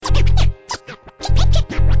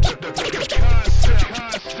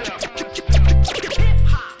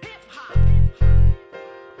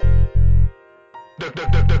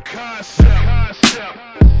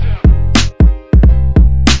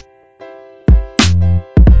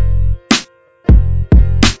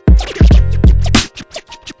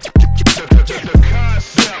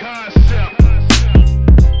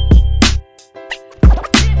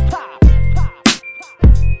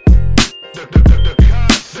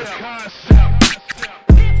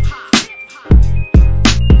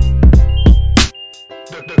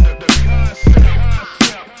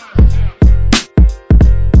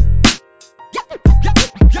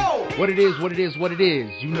What it is. You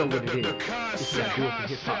know what it is. This is I Do It for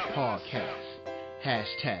Hip Hop podcast.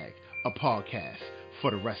 Hashtag a podcast for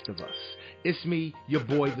the rest of us. It's me, your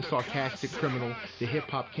boy, the sarcastic criminal, the hip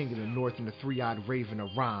hop king of the north, and the three-eyed raven of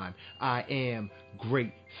rhyme. I am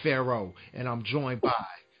Great Pharaoh, and I'm joined by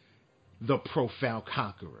the profound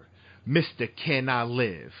conqueror, Mr. Can I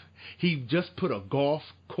Live. He just put a golf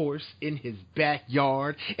course in his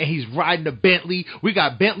backyard, and he's riding a Bentley. We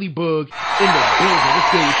got Bentley Boog in the building.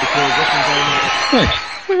 What's good with your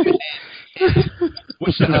Boog?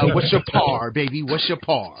 What's going on? What's your par, baby? What's your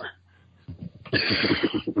par?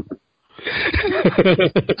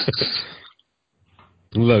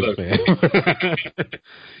 Look, man.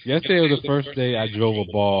 Yesterday was the first day I drove a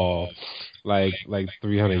ball like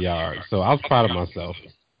 300 yards, so I was proud of myself.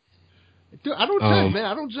 Dude, I don't judge, man.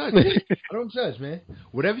 I don't judge, man.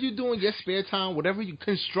 Whatever you do in your spare time, whatever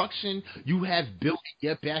construction you have built in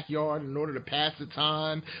your backyard in order to pass the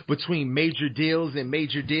time between major deals and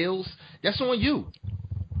major deals, that's on you.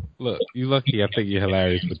 Look, you lucky I think you're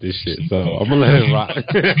hilarious with this shit, so I'm going to let it rock.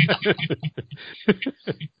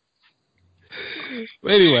 But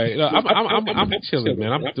anyway, no, I'm chilling,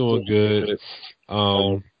 man. I'm doing good.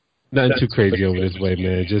 Nothing too crazy over this way,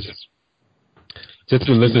 man. Just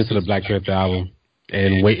been listening to the Black Panther album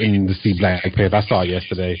and waiting to see Black Panther. I saw it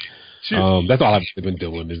yesterday. That's all I've been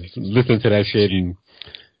doing is listening to that shit and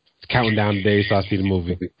counting down the days so I see the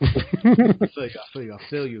movie. I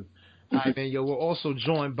feel you. All right, man. Yo, we're also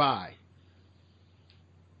joined by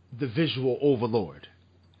the visual overlord.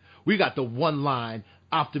 We got the one-line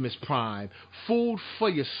Optimus Prime, food for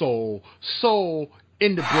your soul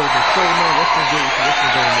in the building. Soul man, what's been good with you? What's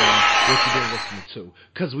been going on? What you been listening to?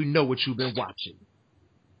 Because we know what you've been watching.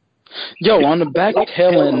 Yo, on the back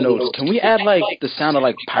tail end notes, can we add like the sound of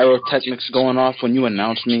like pyrotechnics going off when you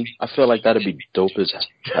announce me? I feel like that'd be dope as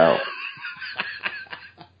hell.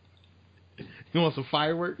 You want some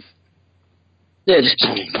fireworks? Yeah, just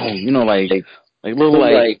boom, boom. You know, like little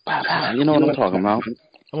like, you know what I'm talking about. I'm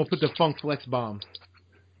gonna put the Funk Flex bomb.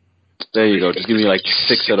 There you go. Just give me like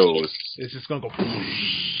 6 of those. It's just gonna go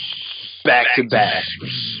back to back.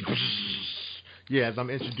 Yeah, as I'm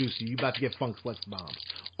introducing you about to get Funk Flex bombs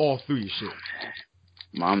all through your shit.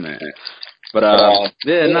 My man. But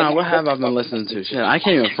what have I been listening to? Shit, I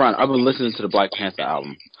can't even front. I've been listening to the Black Panther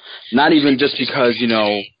album. Not even just because, you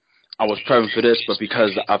know, I was prepping for this, but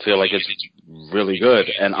because I feel like it's really good.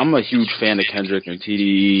 And I'm a huge fan of Kendrick and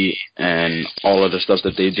TDE and all of the stuff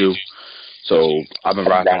that they do. So I've been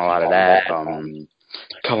rocking a lot of that.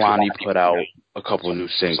 Kalani put out a couple of new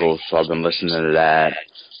singles, so I've been listening to that.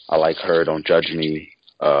 I like her, Don't Judge Me.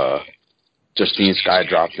 Justine Skye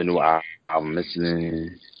dropped a new album,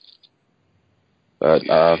 listening. But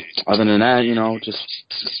other than that, you know, just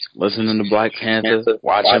listening to Black Panther,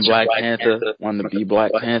 watching Black Panther, wanting to be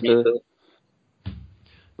Black Panther.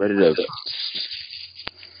 Ready to...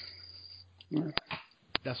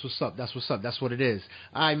 That's what's up. That's what it is.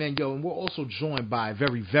 All right, man, yo, and we're also joined by a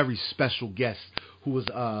very, very special guest who was,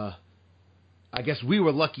 I guess we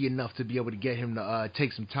were lucky enough to be able to get him to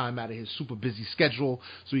take some time out of his super busy schedule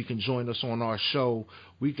so he can join us on our show.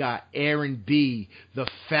 We got Aaron B., the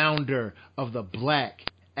founder of the Black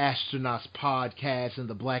Astronauts Podcast and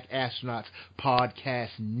the Black Astronauts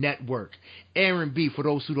Podcast Network. Aaron B., for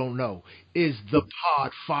those who don't know, is the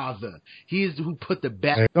pod father. He is who put the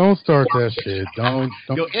Hey, don't start that shit. Don't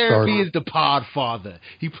Yo, Aaron B. is the pod father.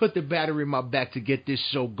 He put the battery in my back to get this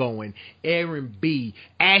show going. Aaron B.,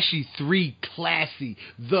 Ashy 3 Classy,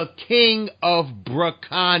 the king of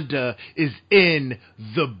Braconda, is in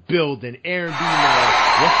the building. Aaron B., man,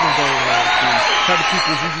 what's been going on with you? Tell the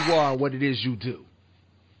people who you are and what it is you do.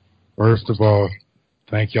 First of all,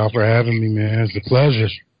 thank y'all for having me, man. It's a pleasure.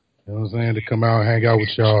 You know what I'm saying? To come out and hang out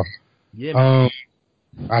with y'all. Yeah.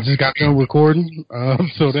 I just got done recording,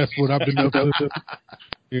 so that's what I've been up to.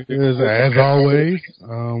 As always,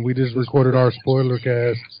 we just recorded our spoiler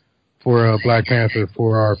cast for Black Panther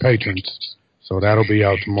for our patrons. So that'll be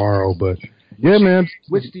out tomorrow. But yeah, man.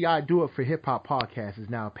 Which the I Do It for Hip Hop podcast is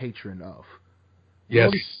now a patron of.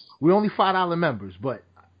 Yes. We only $5 members, but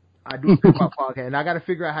I Do It for Hip Hop podcast, and I got to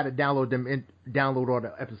figure out how to download them and download all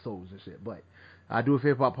the episodes and shit. But I Do It for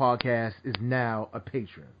Hip Hop podcast is now a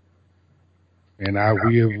patron. And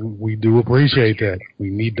we do appreciate that. We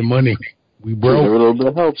need the money. We broke. Every little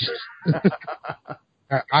bit helps.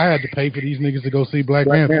 I had to pay for these niggas to go see Black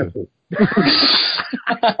Panther.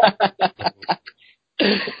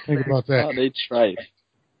 Think about that. Oh, they tried.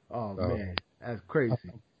 Oh, man. That's crazy.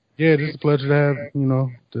 Yeah, it's a pleasure to have,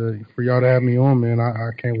 for y'all to have me on, man. I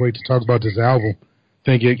can't wait to talk about this album. I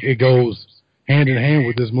think it goes hand in hand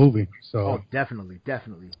with this movie. So definitely.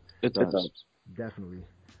 It does. Definitely.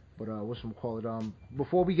 But whatchamacallit?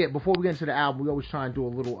 Before we get into the album, we always try and do a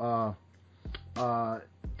little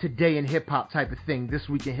today in hip hop type of thing, this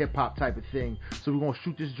week in hip hop type of thing. So we're gonna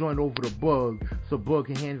shoot this joint over to Bug, so Bug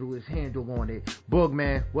can handle his handle on it. Bug,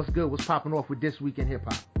 man, what's good? What's popping off with this week in hip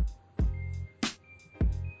hop?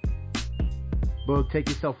 Bug, take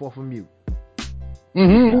yourself off of mute.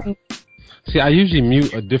 Mm-hmm. See, I usually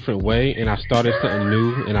mute a different way, and I started something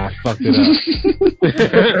new, and I fucked it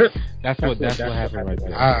up. That's what happened right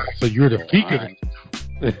there. So you're the peak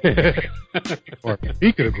or the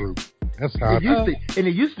peak of the group. That's how it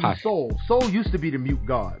used to be Soul. Soul used to be the mute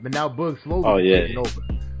guard, but now Bug slowly taking over.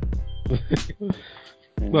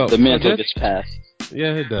 Well, the mantle gets passed.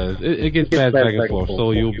 Yeah, it does. It gets passed back and forth. So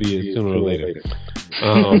you'll be it sooner or later.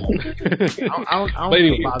 I don't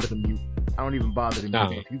even bother to mute. I don't even bother to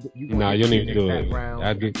mute. You don't need to do it.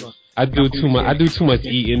 I do too much. I do too much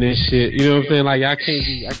eating and shit. You know what I'm saying? Like I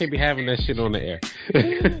can't be having that shit on the air.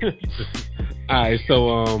 All right,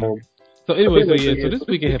 so anyway, so this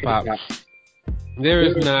week in hip hop, there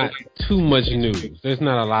is not too much news. There's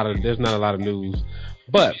not a lot of news,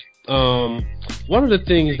 but one of the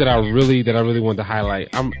things that I really wanted to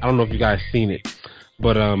highlight, I don't know if you guys seen it,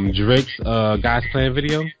 but Drake's God's Plan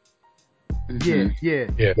video. Yeah.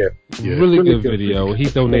 Really good video. He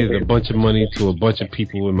donated a bunch of money to a bunch of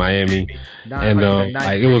people in Miami, and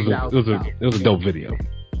it was a dope video.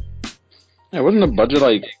 Yeah, wasn't the budget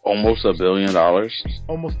like almost $1 billion?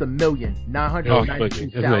 Almost $1 million.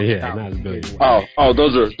 $992,000. Yeah, not $1 billion. Oh,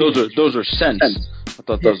 those are cents. I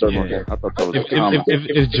thought those were. Yeah. I thought that was.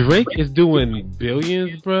 If Drake is doing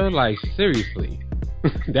billions, bro, like seriously,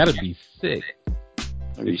 that'd be sick.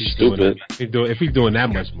 That'd be stupid. If he's doing that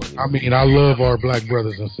much money. I mean, I love our black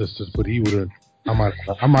brothers and sisters, but he would have. I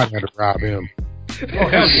might have to rob him. Oh,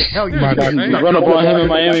 hell yeah. Run up on him in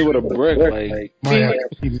Miami with a brick. Like, might have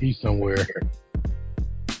to keep me somewhere.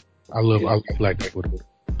 I love black people.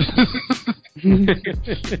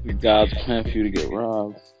 God's plan for you to get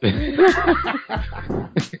robbed.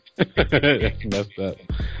 That's messed up.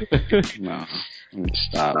 No,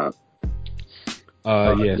 stop.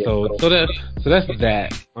 Yeah. So that's that.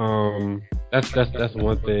 That's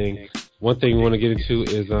one thing. One thing we want to get into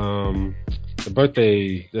is the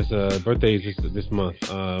birthdays. Birthdays this month.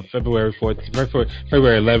 February 4th,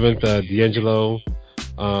 February 11th. D'Angelo.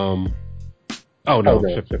 Oh no,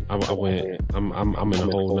 I went. I'm in a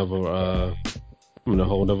whole nother. I'm in a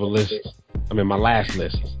whole nother list. I'm in my last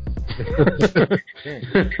list.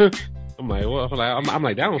 I'm like, well, I'm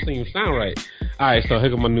like, that don't seem to sound right. All right, so here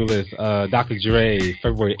goes my new list. Dr. Dre,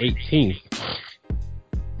 February 18th.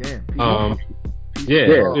 Damn. Yeah,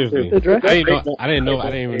 seriously. I didn't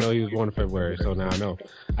even know he was born in February, so now I know.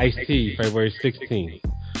 Ice-T, February 16th.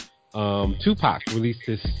 Tupac released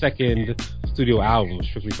his second studio album,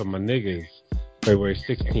 Strictly for My Niggas, February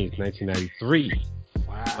 16th, 1993.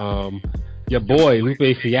 Wow. Your boy,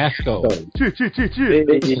 Lupe Fiasco.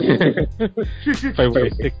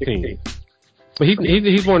 February 16th. But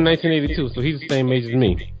he's born in 1982, so he's the same age as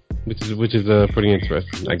me, which is pretty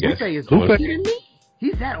interesting, I guess. Lupe is older than me?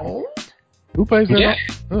 He's that old? Lupe's that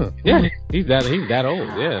old? Yeah, he's that old,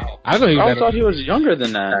 yeah. I thought he was younger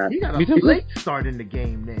than that. He got a late start in the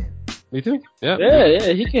game then. Me too, yeah.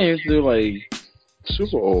 Yeah, he came through like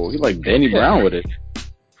super old. He's like Danny Brown with it.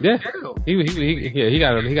 Yeah, he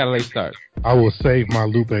got a late start. I will save my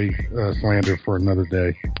Lupe slander for another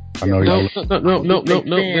day. I know no. Go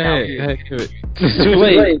ahead. It's too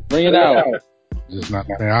late. Bring it out. Just not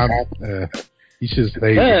saying. He should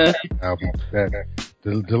stay. Yeah. Album.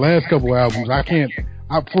 The last couple albums, I can't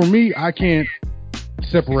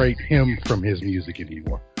separate him from his music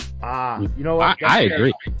anymore. You know what? I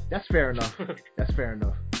agree. That's fair enough.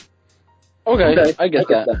 Okay, I get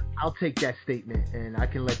that. I'll take that statement and I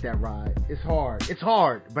can let that ride. It's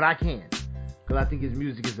hard, but I can, because I think his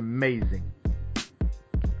music is amazing.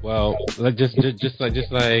 Well, just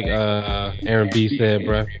like Aaron B said,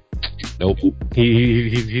 bruh. Nope.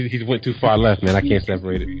 He went too far left, man. I can't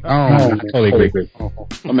separate it. I totally agree.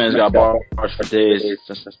 My man's got bars for days.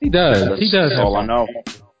 He does. That's all I know.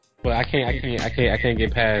 But I can't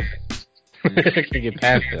get past. I can't get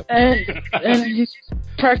past him. And he's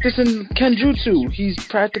practicing Kenjutsu. He's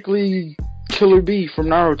practically Killer B from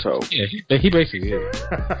Naruto. Yeah, he basically is.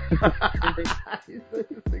 He's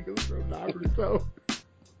from Naruto.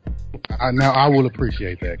 Now I will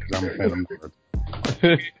appreciate that because I'm a fan of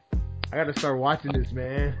Naruto. I gotta start watching this,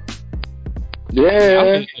 man.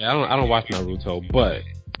 Yeah. I don't watch Naruto, but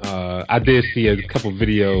I did see a couple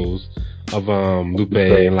videos of Lupe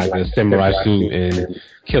in like a samurai suit and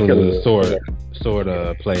killing the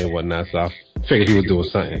sword play and whatnot. So I figured he was doing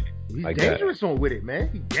something He's like dangerous with it, man.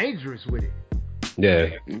 He's dangerous with it. Yeah.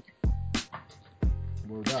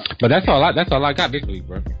 But that's all I got this week,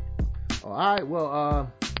 bro. All right,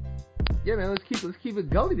 well, yeah, man, let's keep it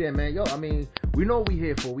gully then, man. Yo, I mean, we know what we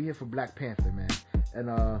here for. We here for Black Panther, man. And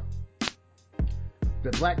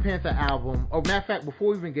the Black Panther album. Oh, matter of fact,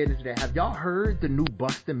 before we even get into that, have y'all heard the new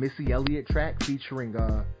Busta Missy Elliott track featuring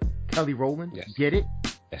Kelly Rowland? Yes. Get it?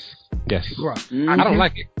 Yes. Bruh, I don't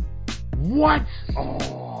like it. What?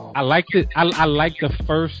 Oh. I liked it. I liked the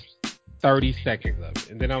first 30 seconds of it,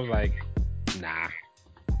 and then I was like, nah.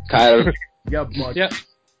 Tyler. Yep. Yep.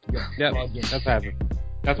 That's happened.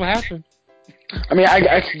 That's what happened. I mean,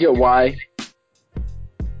 I can get why.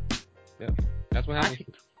 Yep. That's what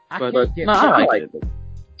happened. I like it.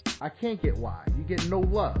 I can't get why. You get no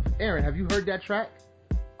love. Aaron, have you heard that track?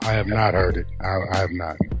 I have not heard it. I have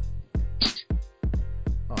not.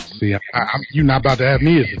 Oh, see, you're not about to have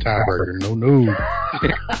me as a tiebreaker. No.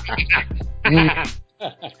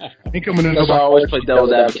 Ain't coming in. That's why I always play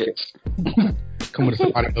devil's advocate. Coming to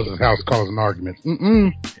somebody else's house causing arguments. He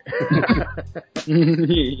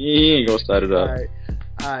ain't gonna start it up.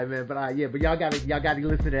 All right, man. But y'all gotta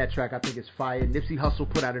listen to that track. I think it's fire. Nipsey Hussle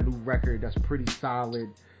put out a new record that's pretty solid.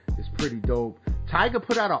 It's pretty dope. Tyga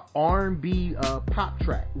put out an R&B pop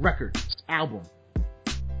track record album.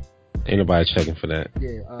 Ain't nobody checking for that.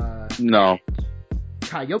 Yeah. No.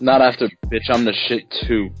 Coyote. Not after Bitch I'm the Shit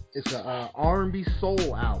too. It's a R&B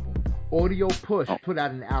soul album. Audio Push put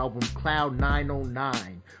out an album, Cloud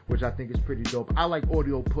 909, which I think is pretty dope. I like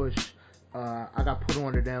Audio Push. I got put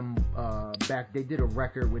onto them back. They did a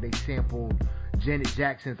record where they sampled Janet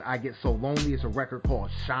Jackson's "I Get So Lonely." It's a record called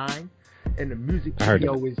Shine, and the music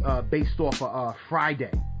video is based off of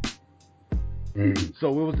Friday.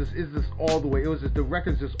 So the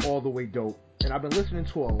record's just all the way dope. And I've been listening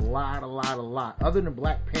to a lot. Other than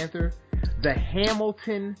Black Panther, the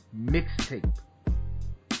Hamilton mixtape.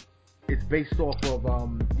 It's based off of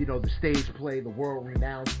the stage play, the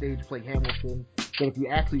world-renowned stage play Hamilton. So if you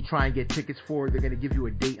actually try and get tickets for it, they're gonna give you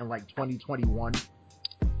a date in like 2021.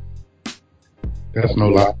 That's no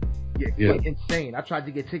lie. Yeah, it's like insane. I tried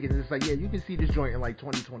to get tickets, and it's like, yeah, you can see this joint in like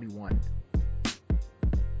 2021.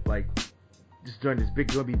 Like, this joint is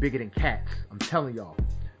gonna be bigger than Cats. I'm telling y'all.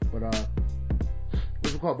 But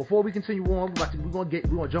what's it called? Before we continue on, we're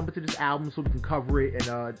gonna jump into this album so we can cover it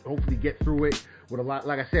and hopefully get through it with a lot.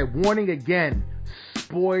 Like I said, warning again,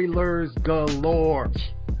 spoilers galore.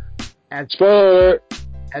 As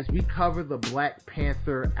we cover the Black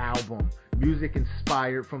Panther album, music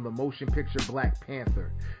inspired from the motion picture Black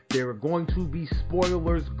Panther, there are going to be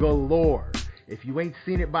spoilers galore. If you ain't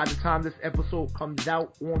seen it by the time this episode comes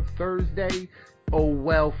out on Thursday, oh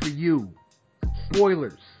well for you.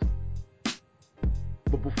 Spoilers.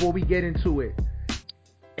 But before we get into it,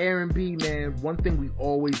 Aaron B, man, one thing we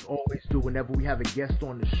always do whenever we have a guest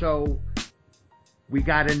on the show, we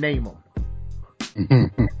gotta name them. You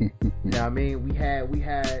know what I mean? We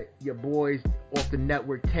had your boys off the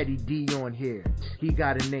network, Teddy D, on here. He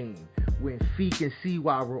got a name. When Feek and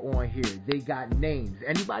CY were on here, they got names.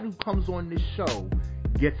 Anybody who comes on this show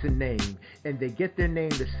gets a name, and they get their name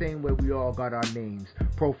the same way we all got our names: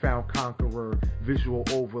 Profound Conqueror, Visual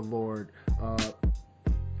Overlord,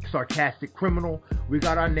 Sarcastic Criminal. We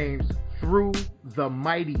got our names through the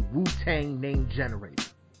mighty Wu-Tang name generator.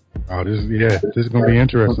 Oh, this is gonna be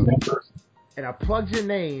interesting. And I plugged your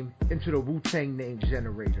name into the Wu-Tang name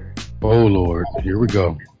generator. Oh Lord, here we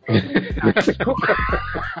go.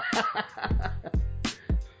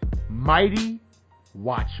 Mighty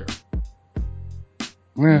Watcher.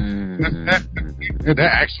 That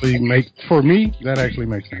actually makes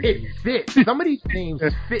sense. It fits. Some of these names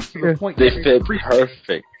fit to the point they that fit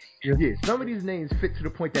perfect. Yeah, some of these names fit to the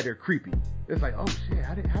point that they're creepy. It's like, oh shit,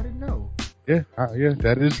 I didn't know. Yeah,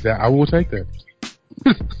 that. I will take that.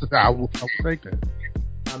 I will take that.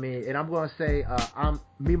 I mean, and I'm going to say,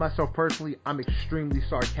 myself personally, I'm extremely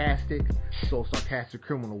sarcastic, so Sarcastic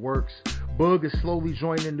Criminal works. Bug is slowly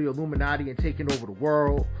joining the Illuminati and taking over the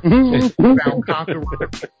world. Profound Conqueror,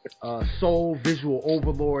 Soul, Visual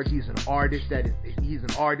Overlord. He's an artist. He's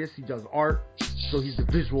an artist. He does art, so he's the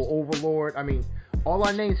Visual Overlord. I mean, all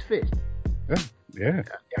our names fit. Yeah.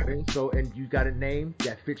 I mean, so, and you got a name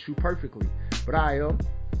that fits you perfectly. But I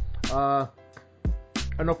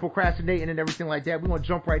know procrastinating and everything like that. We're going to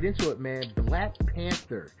jump right into it, man. Black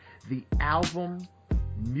Panther, the album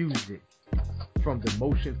music from the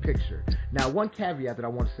motion picture. Now, one caveat that I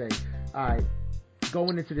want to say,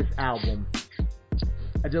 going into this album,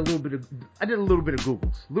 I did a little bit of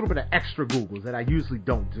Googles, a little bit of extra Googles that I usually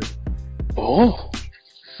don't do. Oh.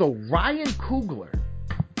 So Ryan Coogler,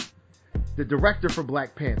 the director for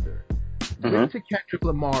Black Panther, went to Kendrick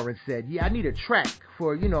Lamar and said, "Yeah, I need a track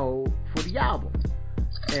for the album."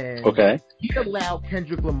 And Okay. he allowed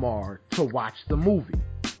Kendrick Lamar to watch the movie.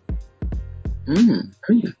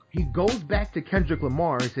 He goes back to Kendrick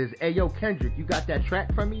Lamar and says, "Hey, yo, Kendrick, you got that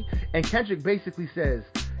track from me?" And Kendrick basically says,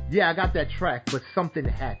 "Yeah, I got that track, but something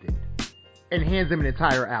happened," and hands him an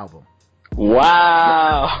entire album.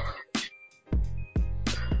 Wow.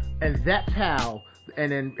 And that's how.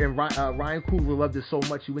 And then Ryan Coogler loved it so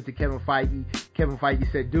much, he went to Kevin Feige. Kevin Feige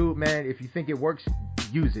said, "Dude, man, if you think it works,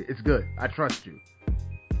 use it. It's good. I trust you."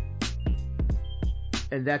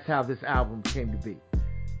 And that's how this album came to be.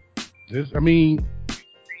 If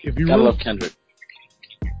you Gotta love Kendrick.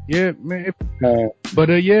 Yeah, man. But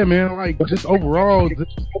yeah, man. Like, just overall,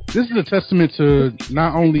 this is a testament to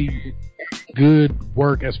not only good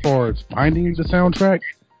work as far as finding the soundtrack.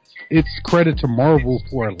 It's credit to Marvel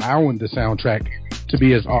for allowing the soundtrack to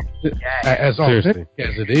be as authentic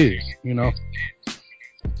as it is. You know.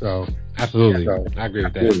 So absolutely, I agree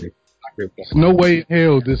with that. There's no way in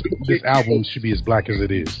hell this album should be as black as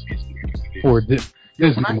it is. For this,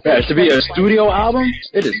 to be a studio album,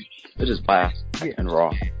 it is black and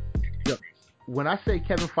raw. Yo, when I say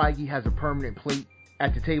Kevin Feige has a permanent plate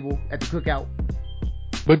at the table at the cookout,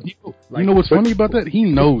 but you know what's funny about that? He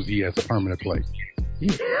knows he has a permanent plate.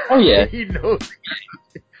 Oh yeah, he knows.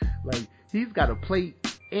 Like, he's got a plate,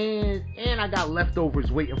 and I got leftovers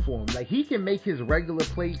waiting for him. Like, he can make his regular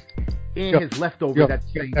plate and his leftovers at the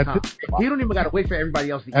same time. He don't even got to wait for everybody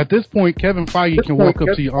else to eat. At this point, Kevin Feige can walk up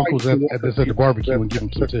to your uncles at the barbecue and give them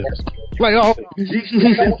some tips. Like, oh,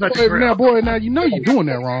 now you know you're doing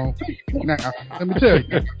that wrong. Now, let me tell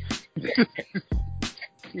you.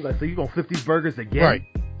 He's like, so you gonna flip these burgers again? Right.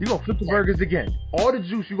 You gonna flip the burgers again? All the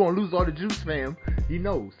juice, you gonna lose all the juice, fam. He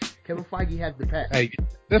knows. Kevin Feige has the pass. Hey,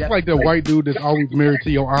 that's like the white dude that's always married to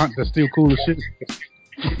your aunt that's still cool as shit.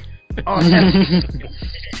 Oh, yeah.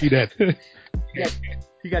 See that?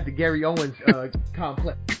 He got the Gary Owens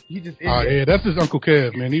complex. He just yeah, that's his Uncle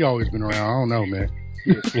Kev, man. He always been around. I don't know, man.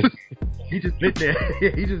 He just been there.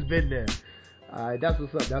 He just been there. All right, that's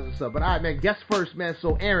what's up. But all right, man. Guess first, man.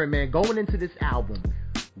 So, Aaron, man, going into this album,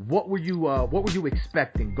 what were you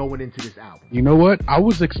expecting going into this album? You know what? I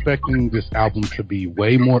was expecting this album to be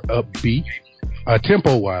way more upbeat,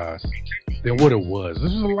 tempo wise, than what it was.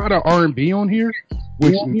 There's a lot of R&B on here,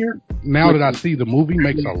 which now that I see the movie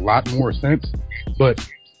makes a lot more sense. But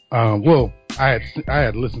I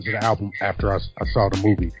had listened to the album after I saw the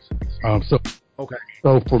movie.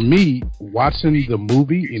 So for me, watching the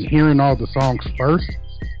movie and hearing all the songs first,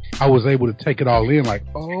 I was able to take it all in. Like,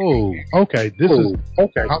 oh, okay, I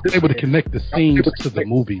was able to connect the scenes to the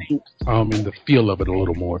movie, and the feel of it a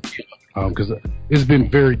little more. Because it's been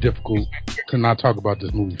very difficult to not talk about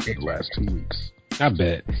this movie for the last 2 weeks. I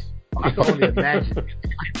bet. I can only imagine.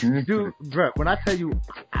 Dude, bro, when I tell you,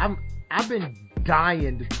 I've been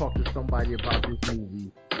dying to talk to somebody about this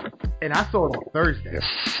movie, and I saw it on Thursday.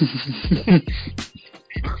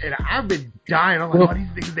 And I've been dying. I'm like, these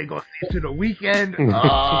niggas they gonna see to the weekend.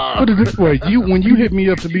 Put it this way: when you hit me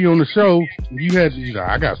up to be on the show,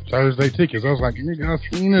 I got Thursday tickets. I was like, nigga, I've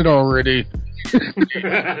seen it already.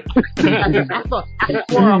 I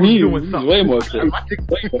swore I was doing something. Way more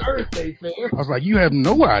Thursday, man. I was like, you have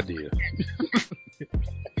no idea.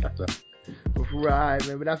 Right,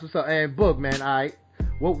 man. But that's what's up. And Book, man. All right.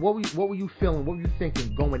 What were you feeling? What were you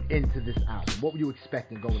thinking going into this album? What were you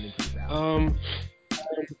expecting going into this album?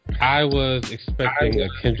 I was expecting a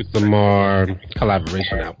Kendrick Lamar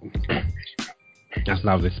collaboration album. That's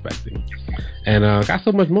what I was expecting, and got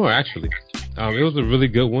so much more actually. It was a really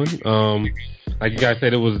good one. Like you guys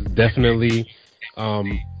said, it was definitely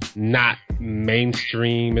not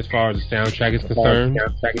mainstream as far as the soundtrack is concerned.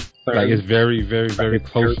 Like, it's very, very, very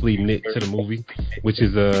closely knit to the movie, which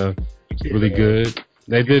is really good.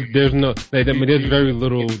 There's very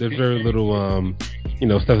little stuff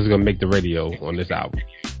that's gonna make the radio on this album.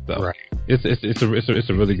 So right. It's a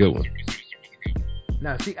really good one.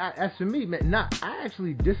 Now, see, as for me, man, I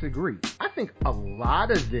actually disagree. I think a lot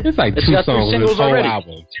of this... It's like 2 songs on this whole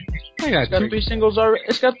album. It's got 3 singles already.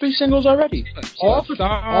 It's got 3 singles already. All the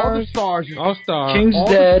Stars. King's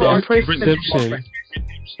Dead and Pray for Redemption.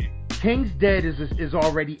 King's Dead is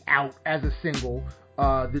already out as a single.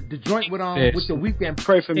 The joint with the Weeknd,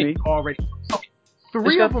 Pray for Me, already.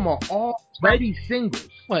 3 of them are already singles.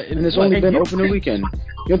 And it's only been opening weekend.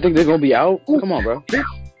 You don't think they're gonna be out? Come on, bro.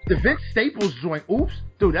 The Vince Staples joint, oops,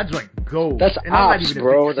 dude, that joint goes. That's Ops,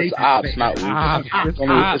 bro. That's Ops, not Oops.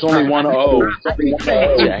 It's only 1-0.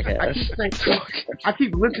 I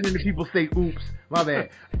keep listening to people say oops. My bad.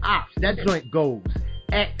 Ops, that joint goes.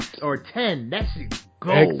 X or 10, that shit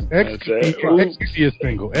goes. X is a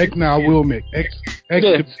single. X, now I will admit, X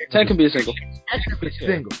Yeah, 10 can be a single. 10 can be a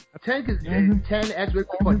single. 10 can 10 as we're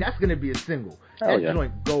calling, that's gonna be a single. That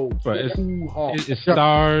joint goes too hard. It's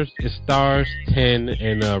stars, 10,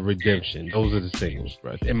 and Redemption. Those are the singles,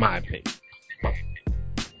 bro. In my opinion.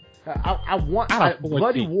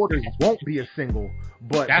 Bloody Waters won't be a single,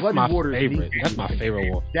 but that's Bloody my Waters favorite. That's my favorite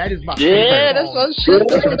one. That is my favorite. Yeah, that's my shit.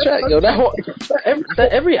 That's my track, yo. That whole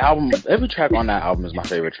every album, every track on that album is my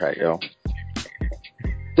favorite track, yo.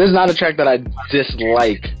 There's not a track that I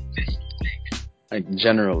dislike, like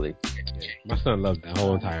generally. Yeah. My son loved that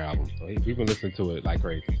whole entire album, so we've been listening to it like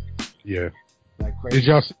crazy. Yeah. Like crazy.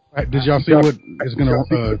 Did y'all see what is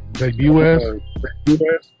gonna debut as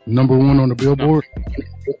number 1 on the Billboard?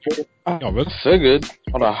 Oh, really? Figured.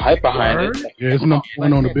 All the hype behind it. Yeah, it's number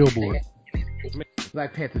 1 on the Billboard.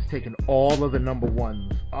 Black Panther's taking all of the number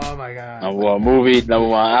ones. Oh my god. Number 1 movie, number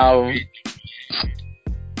 1 album.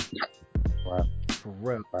 Wow. For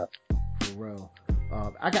real.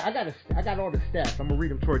 I got all the stats. I'm gonna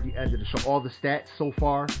read them toward the end of the show. All the stats so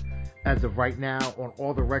far, as of right now, on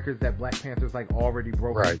all the records that Black Panther's like already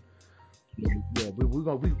broken. Right. Yeah,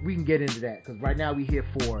 we can get into that because right now we here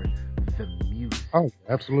for the music. Oh,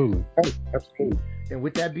 absolutely. And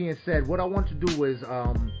with that being said, what I want to do is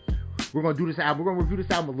we're gonna do this album. We're gonna review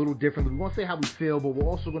this album a little differently. We're gonna say how we feel, but we're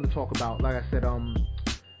also gonna talk about, like I said,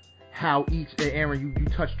 how each Aaron, you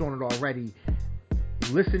touched on it already.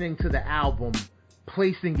 Listening to the album,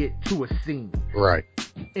 placing it to a scene. Right.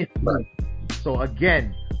 So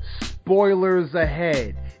again, spoilers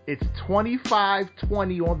ahead. It's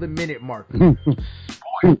 25:20 on the minute marker.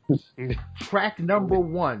 Track number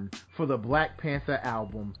 1 for the Black Panther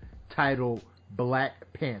album, titled Black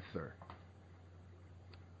Panther.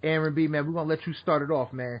 Aaron B, man, we're gonna let you start it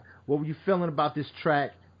off, man. What were you feeling about this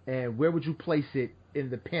track, and where would you place it in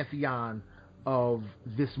the pantheon of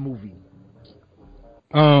this movie?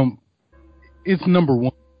 It's number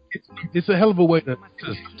 1. It's a hell of a way to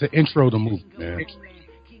intro the movie, man.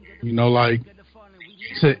 You know, like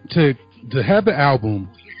to have the album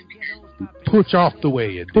push off the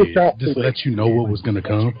way it did, just let you know what was gonna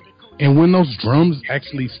come. And when those drums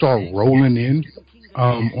actually start rolling in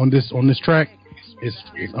on this track, it's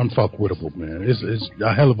unfuckwittable, man. It's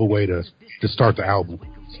a hell of a way to start the album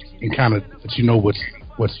and kind of let you know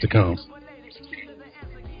what's to come.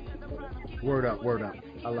 Word up.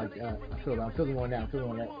 I like that. I feel that. I'm feeling one now.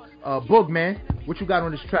 Boog, man, what you got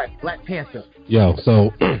on this track? Black Panther. Yo,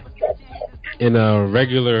 so in a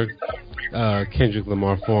regular Kendrick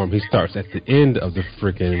Lamar form, he starts at the end of the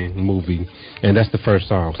freaking movie, and that's the first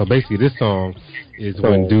song. So basically, this song is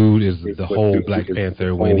when dude is the whole Black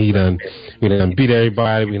Panther, when we done beat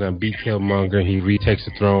everybody, we done beat Killmonger, he retakes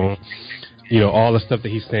the throne. You know, all the stuff that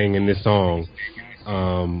he's saying in this song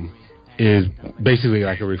is basically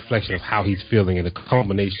like a reflection of how he's feeling and a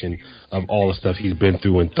culmination of all the stuff he's been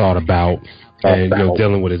through and thought about, and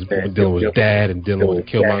dealing with his dad, and dealing with the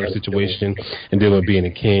Killmonger situation, and dealing with being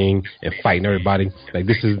a king and fighting everybody. Like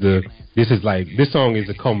this song is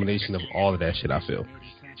a culmination of all of that shit, I feel.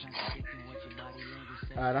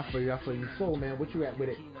 Alright, I feel you. So, man, what you at with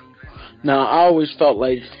it? Now, I always felt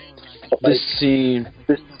like this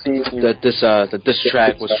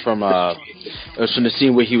track was from the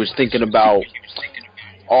scene where he was thinking about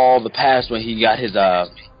all the past when he got his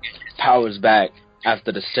powers back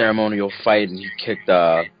after the ceremonial fight, and he kicked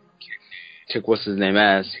what's his name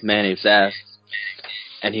Mayonnaise ass,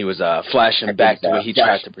 and he was flashing back to where he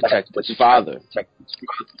tried to protect his father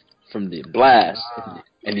from the blast,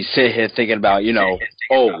 and he's sitting here thinking about,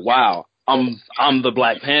 oh wow, I'm the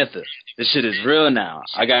Black Panther. This shit is real now.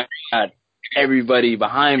 I got everybody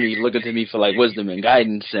behind me looking to me for like wisdom and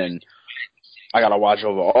guidance, and I gotta watch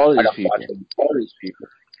over all these people.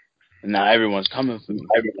 And now everyone's coming for me.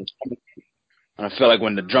 And I feel like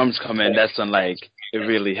when the drums come in, that's when like it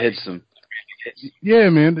really hits them. Yeah,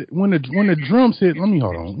 man. When the drums hit, let me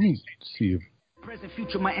see if. Present,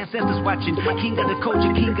 future, my ancestors watching. King of the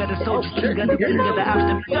culture, king of the soldiers, king of the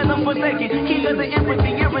obstinate, king of the forsaken, king of the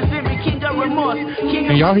empathy and resentment, king of remorse.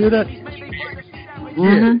 Can y'all hear that?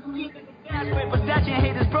 Mm-hmm.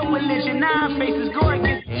 Haters, pro religion, nine faces,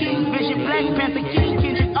 gorgeous, king, vision, Black Panther, king,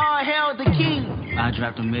 Kendrick, all hail the king. I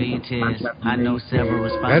dropped a million tears. I know several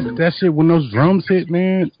responses. That shit, when those drums hit,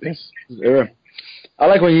 man. Yeah. I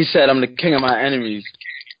like when he said, "I'm the king of my enemies."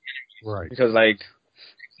 Right. Because like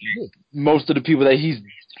most of the people that he's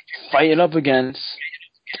fighting up against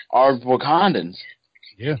are Wakandans.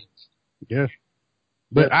 Yeah. Yeah.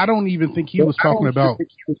 But I don't even think he was talking about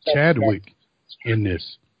Chadwick in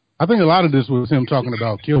this. I think a lot of this was him talking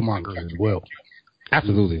about Killmonger as well.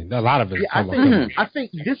 Absolutely, a lot of it. Yeah, I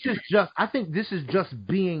think this is just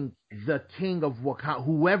being the king of Wakanda,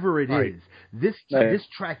 whoever it is. This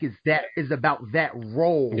track is about that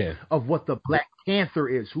role of what the Black Panther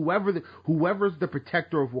is. Whoever's the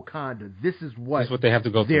protector of Wakanda. This is what they have to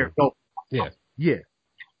go through. Yeah.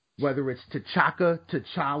 Whether it's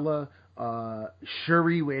T'Challa,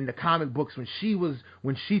 Shuri in the comic books when she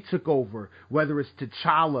took over, whether it's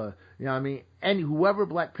T'Challa, you know what I mean, and whoever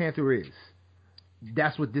Black Panther is.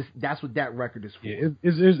 That's what that record is for. Yeah,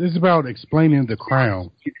 it's about explaining the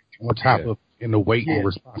crown on top of and the weight and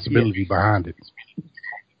responsibility behind it.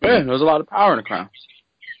 Yeah, there's a lot of power in the crown.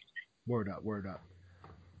 Word up.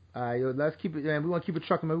 All right, let's keep it, man. We want to keep it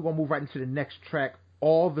trucking, man. We're going to move right into the next track,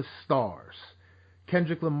 All the Stars.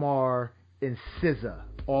 Kendrick Lamar and SZA,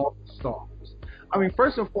 All the Stars. I mean,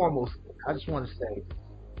 first and foremost, I just want to say,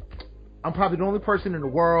 I'm probably the only person in the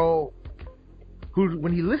world who,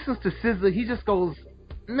 when he listens to SZA, he just goes,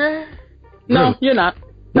 meh. No, you're not.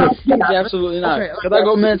 No, you're absolutely not. Because I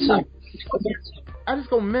go meh too. I just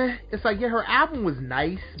go meh. It's like, yeah, her album was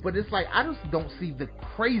nice, but it's like, I just don't see the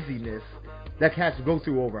craziness that cats go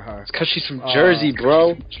through over her. It's because she's from Jersey,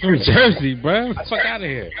 bro. From Jersey, bro. Fuck out of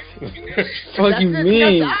here. Fuck you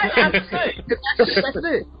mean? That's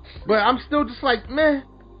it. But I'm still just like, meh.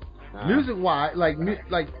 Music wise, like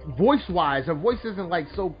voice wise, her voice isn't like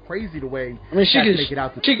so crazy the way. I mean, she can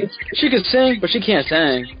sing, but she can't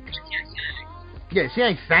sing. Yeah, she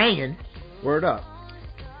ain't singing. Word up.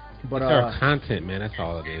 But it's her content, man. That's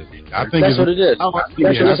all it is. I think that's what it is.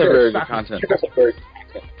 That's a very good content.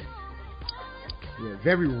 Yeah,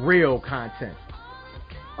 very real content.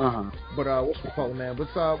 But what's we call it, man?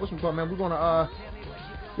 What's we call it, man? We're gonna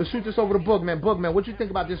let's shoot this over to Boog, man. Boog, man, what you think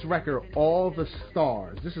about this record, All the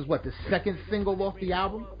Stars? This is what, the second single off the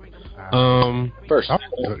album? First. I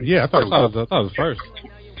thought it was first.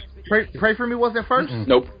 Pray for Me wasn't first? Mm-mm.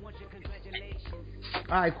 Nope.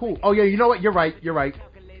 All right, cool. Oh yeah, you know what? You're right.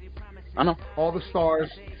 I know. All the Stars,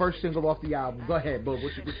 first single off the album. Go ahead, Boog.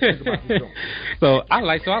 What you think about this song? So I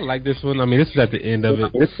like this one. I mean, this is at the end of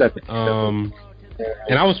it.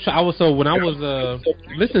 And I was so when I was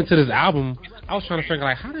listening to this album, I was trying to figure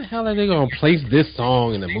like, how the hell are they gonna place this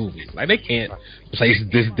song in the movie? Like, they can't place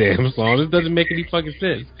this damn song. This doesn't make any fucking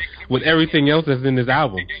sense with everything else that's in this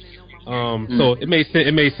album. So it made sense.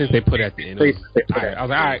 It made sense they put it at the end. I was like, all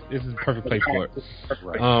right, this is a perfect place for it.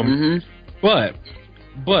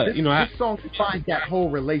 But you know, this song defines that whole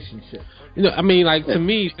relationship. You know, I mean, like, to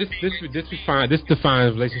me, this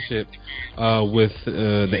defines relationship with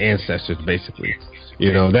the ancestors, basically.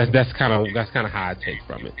 You know, that's kind of how I take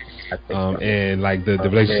from it, and like the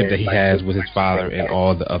relationship that he has with his father and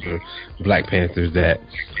all the other Black Panthers that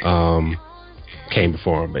came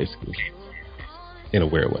before him, basically, in a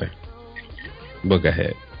weird way. But go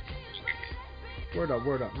ahead. Word up.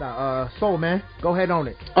 Now, Soul Man, go ahead on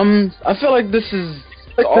it. I feel like this is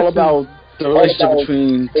all about the relationship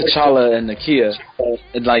between T'Challa and Nakia,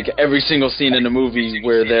 and like every single scene in the movie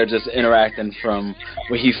where they're just interacting, from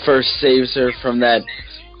when he first saves her from that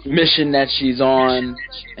mission that she's on,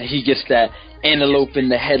 and he gets that antelope in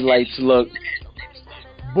the headlights look.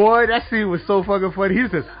 Boy, that scene was so fucking funny. He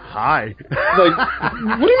says, "Hi." Like,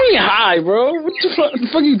 what do you mean, hi, bro? What the fuck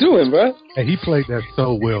are you doing, bro? And he played that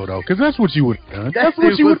so well, though, because that's what you would have done. That's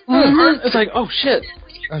what you would have done. It's like, oh shit.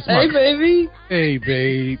 Hey, baby. Hey,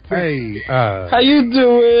 babe. Hey, how you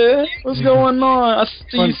doing? What's going on? I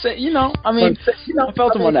see you say, I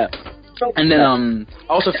felt him on that. And then,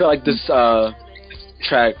 I also feel like this,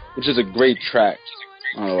 track, which is a great track,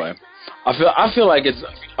 by the way. I felt like it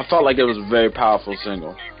was a very powerful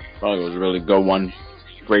single. I felt like it was a really good one.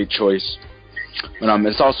 Great choice. But,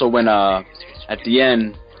 it's also when, at the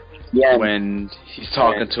end, when he's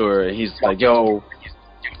talking to her, and he's like, yo,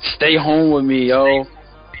 stay home with me, yo.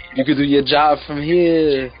 You could do your job from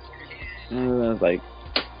here. And I was like,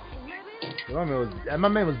 my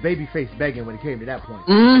man was babyface begging when it came to that point.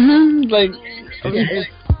 Like,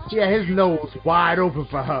 he had his nose wide open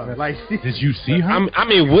for her. Like, did you see her? I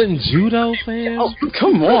mean, wouldn't you though, fam? Oh,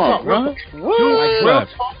 come on, bro. What?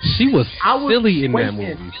 She was silly in that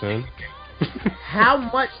movie, son. How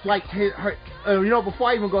much, like, her before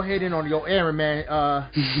I even go ahead in on your Aaron, man,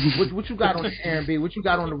 what you got on Aaron B? What you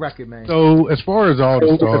got on the record, man? So, as far as All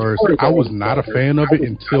the Stars, I was not a fan of it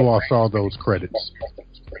until I saw those credits.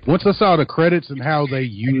 Once I saw the credits and how they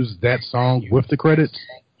used that song with the credits,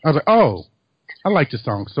 I was like, oh, I like this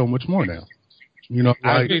song so much more now. You know,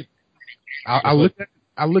 like, I looked at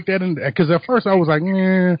it, because at first I was like,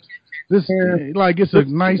 this, like, it's a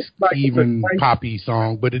nice, even poppy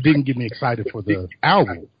song, but it didn't get me excited for the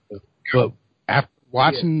album. But after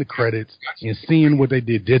watching the credits and seeing what they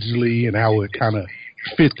did digitally and how it kind of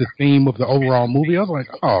fit the theme of the overall movie, I was like,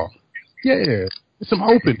 oh, yeah, there's some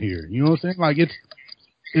hope in here. You know what I'm saying? Like, it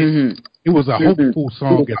was a hopeful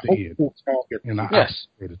song at the end. And I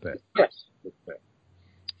appreciated that.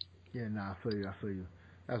 Yeah, nah, I feel you.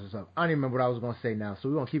 That's what's up. I don't even remember what I was going to say now, so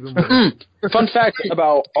we're going to keep it moving. Fun fact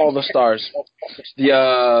about All the Stars.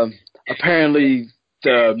 Apparently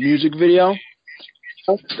the music video,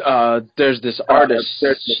 there's this artist,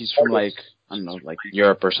 she's from like, I don't know, like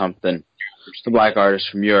Europe or something. The black artist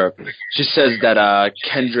from Europe. She says that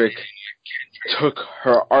Kendrick took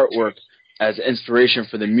her artwork as inspiration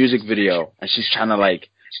for the music video, and she's trying to like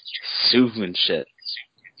sue and shit.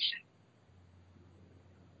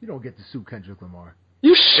 You don't get to sue Kendrick Lamar.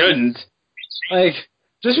 You shouldn't. Like,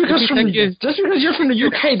 just because you're from the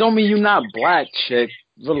UK don't mean you're not black, chick.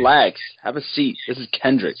 Relax. Have a seat. This is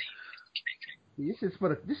Kendrick. This is for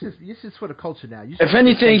the culture now. If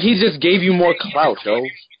anything, he just gave you more clout, yo.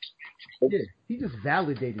 Yeah, he just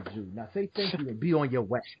validated you. Now say thank you and be on your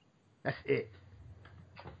way. That's it.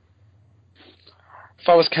 If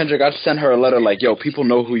I was Kendrick, I'd send her a letter like, yo, people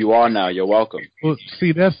know who you are now. You're welcome. Well,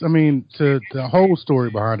 see, the whole story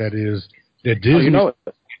behind that is that Disney... Oh, you know it?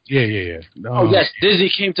 Yeah. Yes, Disney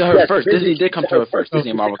came to her first. Disney did come to her first. Disney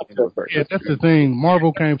and Marvel came to her first. Yeah, that's the thing.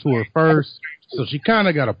 Marvel came to her first, so she kind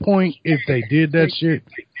of got a point if they did that shit.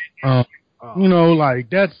 You know, like,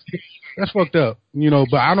 that's fucked up. You know,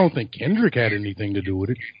 but I don't think Kendrick had anything to do with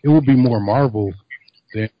it. It would be more Marvel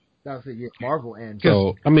than... That's it, yeah, Marvel and...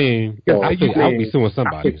 So, I mean, I think I'll be suing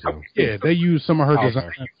somebody. So. Yeah, they used some of her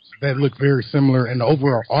designs that look very similar, and the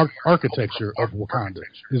overall architecture of Wakanda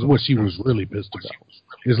is what she was really pissed about.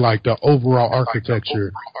 It's like the overall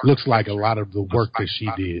architecture looks like a lot of the work that she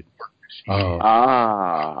did.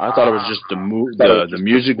 I thought it was just the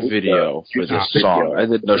music video for this song. I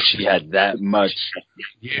didn't know she had that much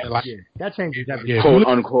that changes everything. Quote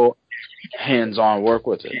unquote hands-on work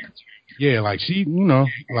with it. Yeah, like she, you know,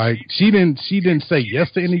 like she didn't say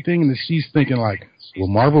yes to anything, and she's thinking like, well,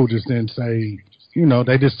 Marvel just didn't say, you know,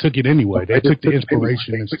 they just took it anyway. They took the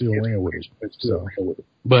inspiration and still ran with it. So,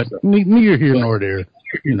 but neither here nor there,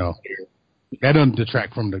 you know, that doesn't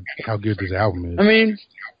detract from how good this album is. I mean,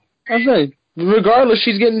 I say, regardless,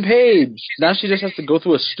 she's getting paid. Now she just has to go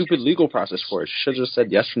through a stupid legal process for it. She should have just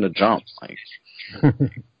said yes from the jump. Like,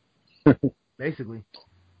 basically,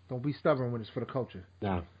 don't be stubborn when it's for the culture.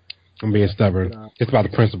 Nah. I'm being stubborn. It's about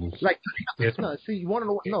the principles. Like, no, see, you want to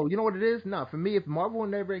know? No, you know what it is? No, for me, if Marvel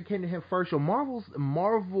and everybody came to him first, Marvel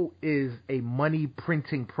is a money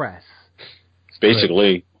printing press.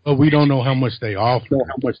 Basically. But we don't know how much they offer.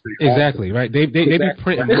 Exactly, right? They be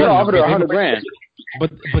printing. They could offer her $100,000.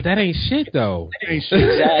 But that ain't shit though.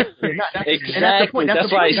 Exactly. Exactly.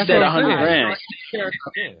 That's why I said $100,000.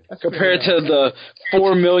 Compared to the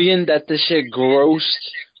 $4 million that this shit grossed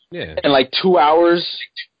in like 2 hours.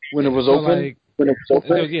 When it was open? So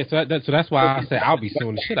that's why I said I'll be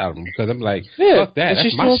suing the shit out of them, because I'm like, fuck that,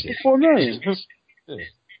 that's my shit. $4 million.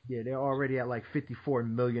 Yeah, they're already at like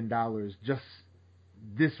 $54 million just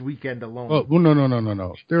this weekend alone. Oh, well,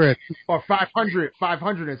 no. They're at... Or 500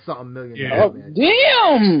 and something million. Yeah.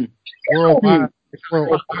 Damn! Worldwide,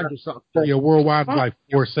 worldwide is like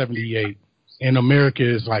 478. And America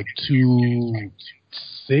is like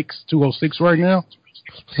 206 right now.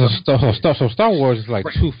 So Star Wars is like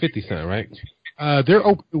 250 something, right? Their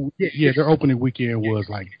opening weekend was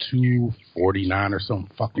like 249 or something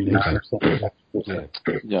fucking nine.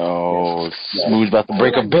 Yo, Smooth's about to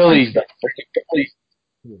break a Billy.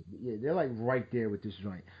 Yeah, they're like right there with this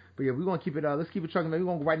joint. But yeah, we're gonna keep it. Let's keep it trucking. We're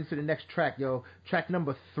gonna go right into the next track, yo. Track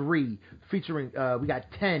number 3, featuring we got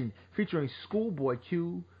 10, featuring Schoolboy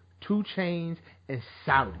Q, 2 Chainz, and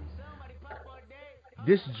Saudi.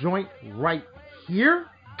 This joint right here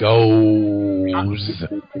goes.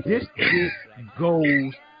 This shit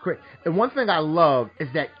goes crazy. And one thing I love is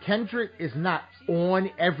that Kendrick is not on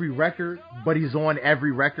every record, but he's on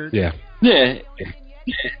every record. Yeah.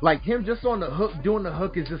 Like him just on the hook, doing the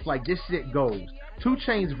hook is just like this shit goes. 2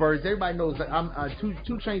 Chainz verse, everybody knows that I'm 2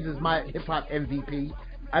 Chainz is my hip hop MVP.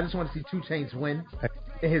 I just want to see 2 Chainz win.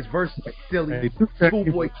 And his verse is silly.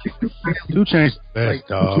 Schoolboy Q. 2 Chainz best,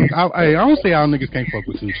 dog. I don't see how niggas can't fuck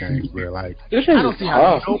with 2 Chainz, bro. Like, I don't see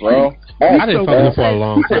how, bro. I didn't fuck with him for a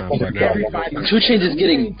long time, but now 2 Chainz is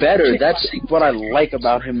getting better. That's what I like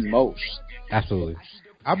about him most. Absolutely.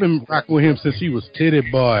 I've been rocking with him since he was Titty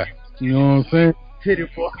Boy. You know what I'm saying? Titty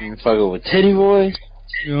Boy. You fucking with Titty Boy?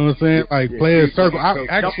 You know what I'm saying? Like, Player Circle.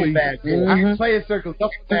 Player Circle,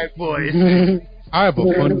 Duffel Bag Boys. I have a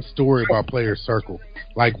funny story about Player Circle.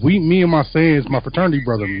 Like, me and my fraternity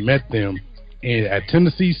brother met them at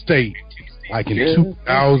Tennessee State like in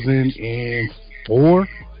 2004,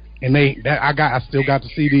 and I still got the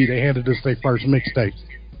CD. They handed us their first mixtape.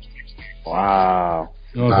 Wow.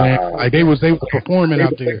 You know what I'm saying? Like they was performing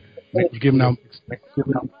out there. They was giving out.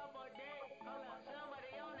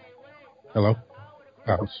 Hello.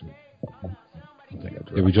 Oh, shoot.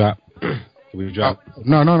 Did we drop?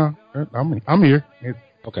 No. I'm here.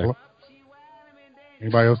 Okay. Hello?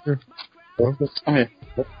 Anybody else here? Hello? I'm here.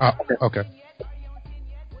 Okay.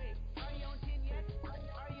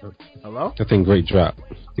 Hello? I think great drop.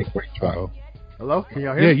 Hello? Can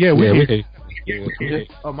y'all hear? Yeah, we can.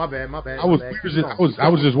 Oh, my bad. I was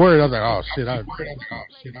just worried. I was like, oh shit! I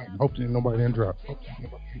hope nobody didn't drop.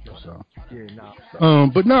 So. Yeah, nah.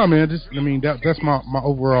 But no, man. That's my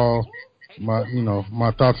overall,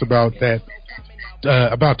 my thoughts about that.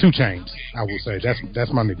 About 2 Chainz, I will say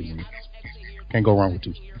that's my nigga. Man. Can't go wrong with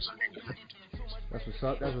 2 Chainz. That's what's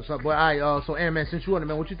up. But so Aaron, man, since you on it,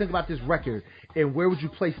 man, what you think about this record, and where would you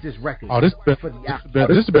place this record? Oh, this is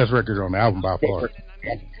the best record on the album by far.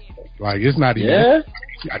 Like it's not even. Yeah.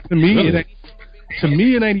 To me, it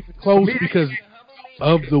ain't even close because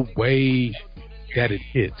of the way that it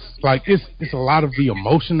hits. Like it's a lot of the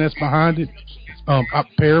emotion that's behind it.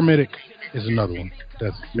 Paramedic is another one.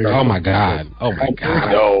 Oh my god!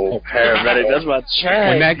 Yo, Paramedic, that's my track.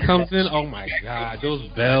 When that comes in, oh my god, those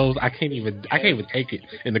bells! I can't even take it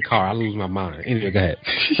in the car. I lose my mind. Anyway, go ahead.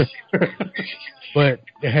 But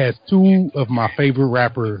it has 2 of my favorite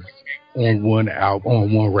rappers on one album,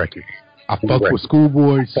 on one record. I fuck with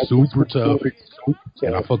Schoolboy, super tough,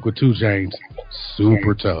 and I fuck with 2 Chainz,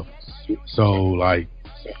 super tough. So like,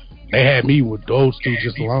 they had me with those 2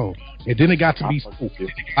 just alone. And then it got to be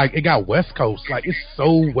like it got West Coast, like it's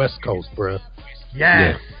so West Coast, bruh.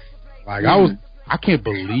 Yes. Like I can't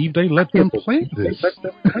believe they let them play this.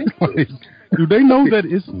 Like, do they know that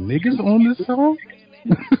it's niggas on this song?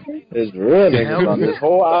 It's real niggas on this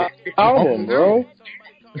whole album, bro.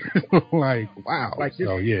 Like wow.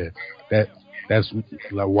 So yeah, that's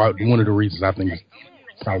like one of the reasons I think it's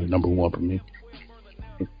probably number 1 for me.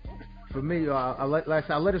 For me, I let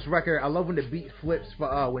this record. I love when the beat flips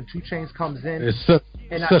for when 2 Chainz comes in. It's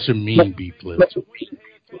such a mean beat flip.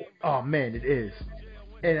 Oh man, it is.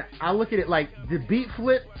 And I look at it like the beat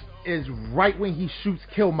flip is right when he shoots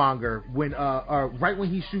Killmonger, right when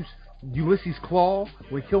he shoots Ulysses Claw,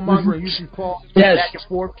 when Killmonger and Ulysses Claw back and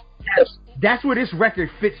forth. Yes. That's where this record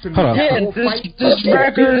fits for me. Yeah, this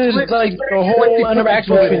record is like the whole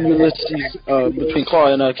interaction between Ulysses, between Claw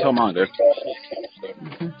and Killmonger.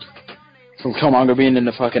 From Killmonger being in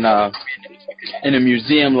the fucking in a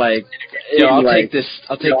museum, like, yo, I'll take this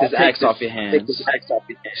axe off your hands.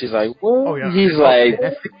 She's like, what? Oh, yeah. He's like,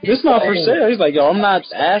 it's not for sale. He's like, yo, I'm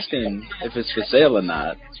not asking if it's for sale or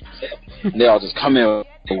not. And they all just come in,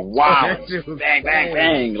 wow, bang, bang,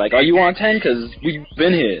 bang. Like, are you on 10? Because we've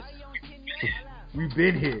been here. We've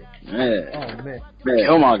been here. Man. Oh man.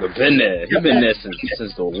 Killmonger been there. He's been there since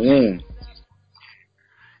the womb.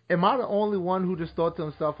 Am I the only one who just thought to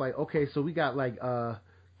himself like, okay, so we got like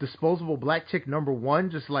disposable black chick number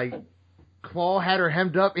 1, just like Claw had her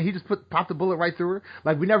hemmed up and he just popped the bullet right through her.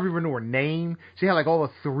 Like we never even knew her name. She had like all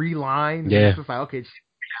the 3 lines. Yeah. It's just like, okay.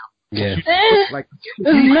 Yeah. Like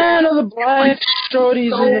there's none of the black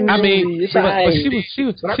shorties in the movie. But she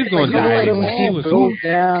was going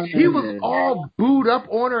down. He was all booed up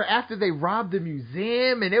on her after they robbed the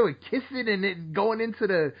museum and they were kissing and then going into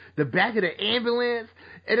the back of the ambulance.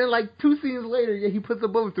 And then like 2 scenes later, yeah, he puts a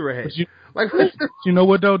bullet through her head. You know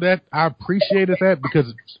what though? That I appreciated that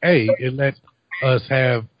because it let us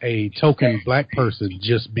have a token black person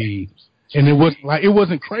just be, and it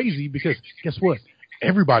wasn't crazy because guess what?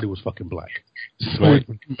 Everybody was fucking black, so it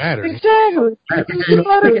didn't matter. Exactly. Let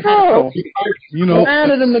it go.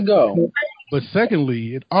 Wanted him to go. But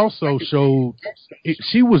secondly, it also showed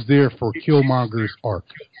she was there for Killmonger's arc.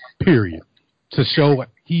 Period. To show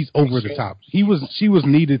he's over the top. She was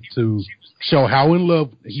needed to show how in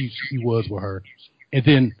love he was with her, and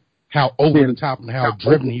then how over the top and how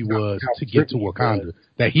driven he was to get to Wakanda.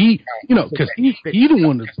 That he, because he the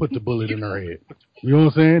one that put the bullet in her head. You know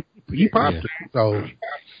what I'm saying? He popped it. So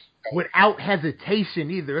without hesitation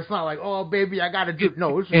either. It's not like, oh baby, I gotta do.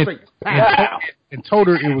 No, it's just straight pow. And told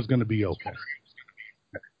her it was gonna be okay.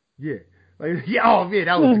 Yeah. Like, yeah. Oh man,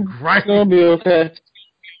 that was great. It's gonna be okay.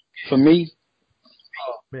 For me.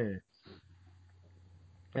 Oh man.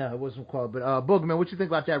 Yeah, it wasn't quite. But Boogman, what you think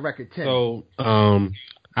about that record 10? So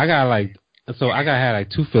I got like So I had like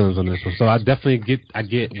two feelings on this one. So I definitely get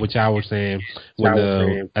what y'all were saying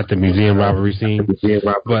at the museum robbery scene.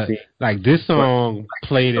 But like this song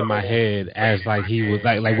played in my head as like he was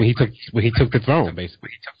like when he took the throne basically.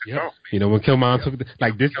 Yep. You know, when Killmonger took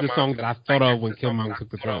this is the song that I thought of when Killmonger took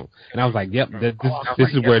the throne. And I was like, yep, this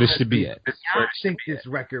is where this should be at. I think this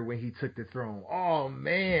record when he took the throne. Oh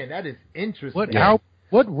man, that is interesting.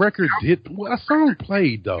 What record a song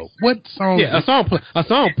played though? What song? Yeah, a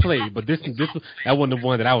song played, but that wasn't the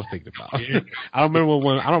one that I was thinking about. I don't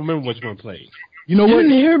remember which one played. You know you what?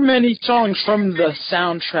 didn't hear many songs from the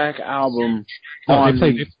soundtrack album. No,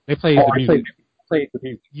 they played the music.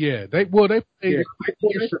 Yeah, they played they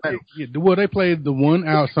played the one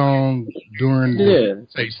out song during the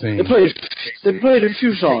stage scene. They played a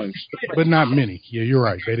few songs, but not many. Yeah, you're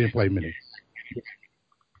right. They didn't play many.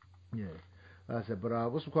 Yeah. I said, but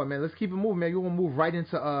what's it called, man? Let's keep it moving, man. You want to move right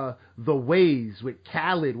into The Ways with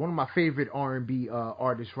Khaled, one of my favorite R&B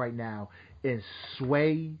artists right now, and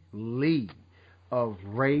Sway Lee of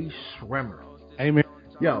Ray Shrimmer. Hey, man.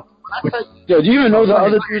 Yo, do you even know the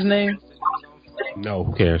other dude's name? No,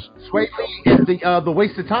 who cares? Sway Lee is the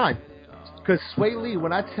waste of time. Because Sway Lee,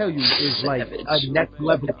 when I tell you, is like a next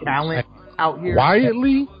level talent out here. Wyatt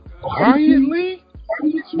Lee?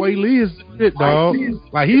 Sway Lee is it, dog.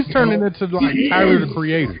 Like, he's turning into, like, Tyler, the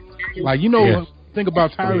Creator. Like, you know, think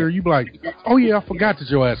about Tyler, you be like, oh, yeah, I forgot that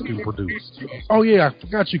your ass can produce. Oh, yeah, I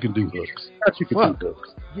forgot you can do hooks.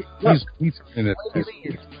 He's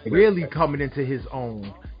really coming into his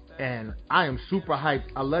own. And I am super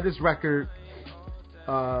hyped. I love this record.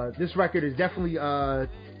 This record is definitely the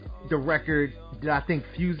record that I think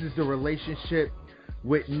fuses the relationship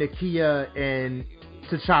with Nakia and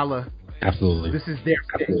T'Challa. Absolutely. This is their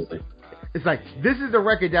thing. It's like, this is the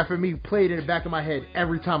record that for me played in the back of my head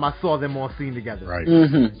every time I saw them on scene together. Right.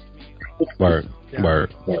 Mm-hmm. Word.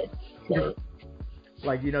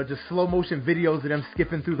 Like, you know, just slow motion videos of them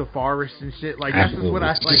skipping through the forest and shit. Like, that's just what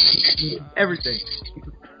I like. Everything.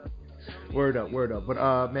 Word up.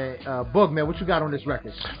 But, man, Bug, man, what you got on this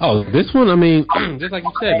record? Oh, this one, I mean, just like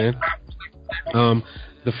you said, man.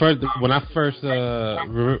 When I first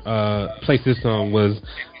placed this song was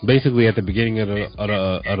basically at the beginning of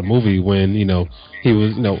the movie when, you know, he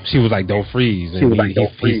was, you know, she was like, don't freeze, and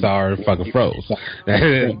he saw her fucking froze.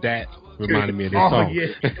 That reminded me of this song.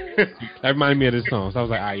 Yeah. That reminded me of this song. So I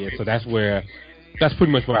was like, yeah. So that's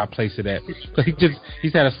pretty much where I placed it at. So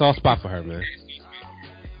he's had a soft spot for her, man.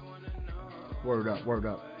 Word up.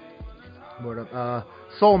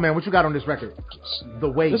 Soul Man, what you got on this record? The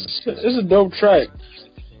Waves. This is a dope track.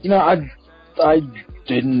 You know, I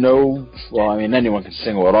didn't know. Well, I mean, anyone can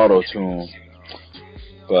sing with auto-tune,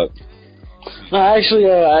 but no, I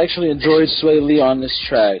actually enjoyed Sway Lee on this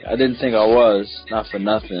track. I didn't think I was, not for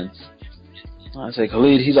nothing. I say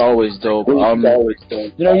Khalid, he's always dope. You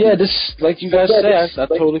know, yeah, this, like you guys say, I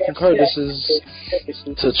totally concur. This is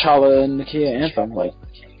T'Challa and Nakia anthem, like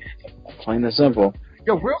plain and simple.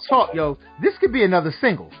 Yo, real talk, this could be another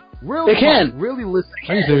single. It can. Really listen.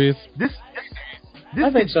 Are you serious? This I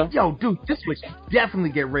think so. Yo, dude, this would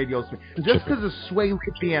definitely get radio spin. Just because of Sway Lee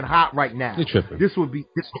being hot right now, this would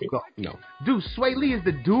go. No. Dude, Sway Lee is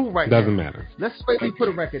the dude right Doesn't now. matter. Let's Sway Lee put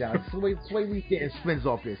a record out. Sway Lee getting spins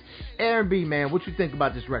off this. Aaron B, man, what you think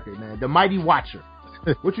about this record, man? The Mighty Watcher.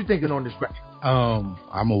 What you thinking on this record? I'm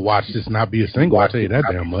gonna watch this not be a single. I'll tell you that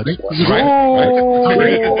damn much.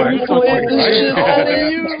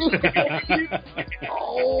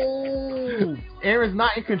 Oh, Aaron's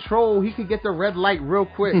not in control. He could get the red light real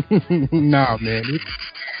quick. Nah, man.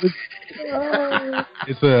 I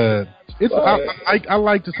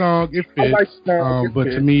like the song. It fits. But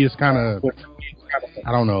to me, it's kind of,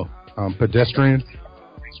 I don't know, pedestrian.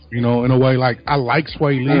 You know, in a way, like, I like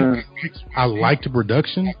Sway Lee. I like the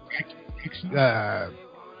production.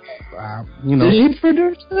 You know. Did he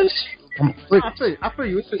produce this? I feel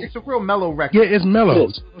you. It's a real mellow record. Yeah, it's mellow.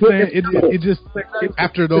 It just,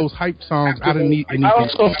 after those hype songs, I didn't need anything. I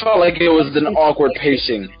also felt like it was an awkward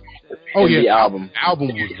pacing in the album. The album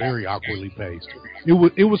was very awkwardly paced. It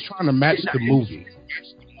was trying to match the movie.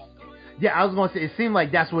 Yeah, I was going to say, it seemed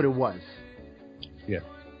like that's what it was. Yeah.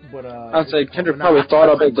 But I'd say Kendrick probably thought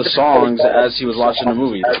up the songs as he was watching the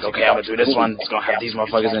movie. Like, okay, I'm gonna do this one. It's gonna have these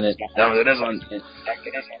motherfuckers in it. I'm gonna do this one.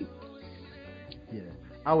 Yeah,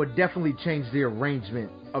 I would definitely change the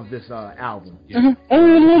arrangement of this album. Mm-hmm.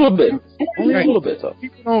 Only a little bit. Only a little bit, though.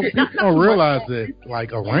 People don't realize that,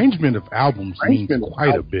 like, arrangement of albums means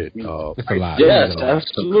quite a bit. It's a lot. Yes,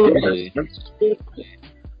 absolutely.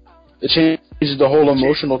 It changes the whole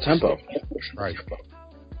emotional tempo. Right.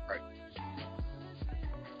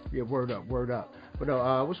 Yeah, word up.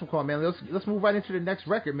 But what's we call, man? Let's move right into the next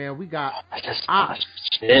record, man. We got Ops.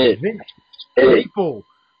 Shit. People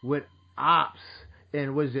with Ops.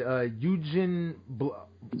 And was it Eugene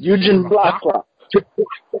Blackrock?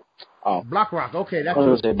 Oh, Blackrock. Okay, that's. I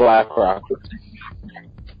was gonna say Blackrock.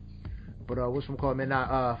 But what's we call, man?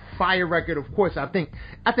 Now, Fire record. Of course, I think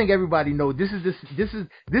everybody knows this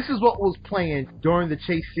is what was playing during the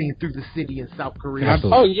chase scene through the city in South Korea.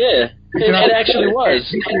 Oh yeah, it actually was.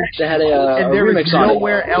 They had a and there remix is on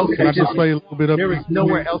nowhere it. else. Can I just play a little bit of There it? is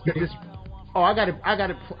nowhere else that this. Oh, I got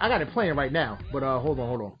it playing right now. But hold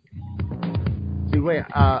on. See, wait.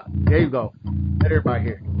 There you go. Let everybody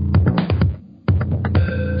hear.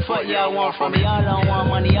 What y'all want from me? Y'all don't want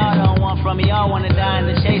money. Y'all don't want from me. Y'all want to die in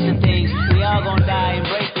the chase of things. We all gonna die and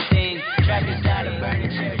break the thing. Track this down to burn the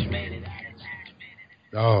church. Made it.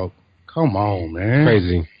 Oh, come on, man.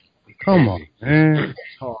 Crazy. Come on, man.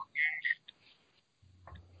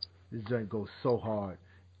 This joint goes so hard.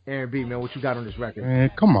 Aaron B, man, what you got on this record? Man,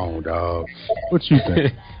 come on, dog. What you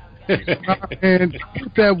think? Man,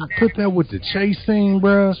 put that with the chase scene,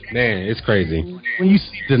 bruh. Man, it's crazy. When you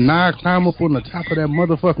see Deny climb up on the top of that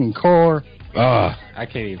motherfucking car. I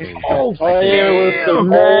can't even. Oh yeah, with the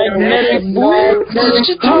magnetic wheel.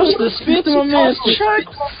 She tossed the speed to my man's truck.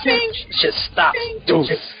 Shit stopped.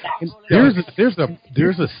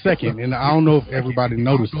 There's a second, and I don't know if everybody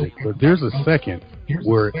noticed it, but there's a second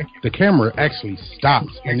where the camera actually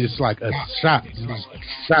stops, and it's like a shot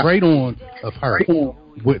straight on of her,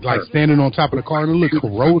 with like standing on top of the car, and it looks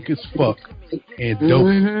heroic as fuck and dope.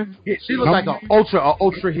 Mm-hmm. Yeah, she looks like an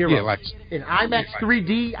ultra hero. Yeah, like in IMAX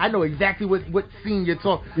 3D. I know exactly what scene you're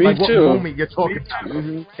talking. Me like too. What moment you're talking about.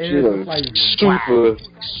 Mm-hmm. And it's like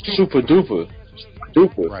super duper.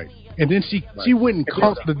 Right. And then she went and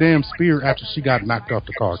caught the damn spear after she got knocked off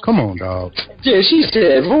the car. Come on, dog. Yeah, she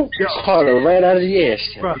said, "Whoop!" Caught her right out of the ass.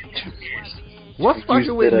 Bro, what's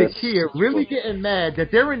fucking with Nakia really getting mad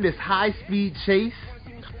that they're in this high speed chase,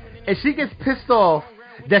 and she gets pissed off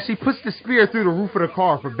that she puts the spear through the roof of the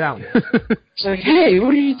car for balance. It's like, hey, what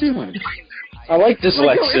are you doing? I like this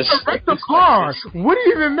like, Lexus. Yo, it's a rental car. What do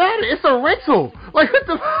you even matter? It's a rental. Like what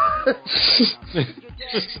the?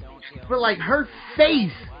 But like her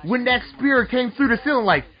face when that spear came through the ceiling,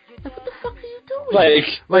 like what the fuck are you doing?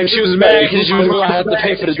 Like she was mad because she was going to have to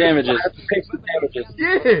pay for the damages.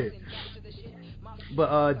 Yeah.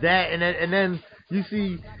 But that and then you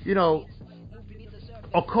see,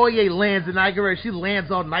 Okoye lands in Niagara. She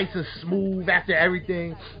lands all nice and smooth after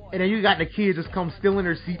everything, and then you got Nakia just come still in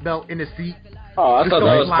her seatbelt in the seat. Oh, I thought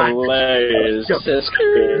that was hilarious. This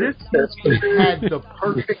had the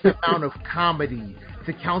perfect amount of comedy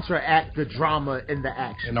to counteract the drama and the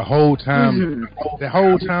action. And the whole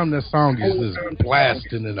time that song is just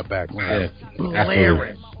blasting in the background.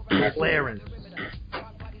 Blaring.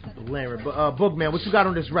 But Boogman, what you got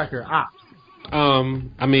on this record?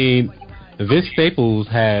 I mean, Vince Staples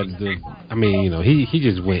had he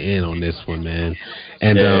just went in on this one, man.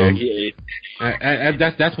 And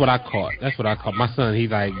that's what I caught. That's what I caught. My son, he's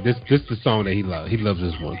like, this is the song that he loves. He loves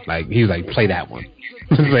this one. Like he was like, play that one.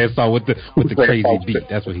 That song with the crazy beat.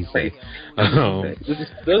 That's what he said.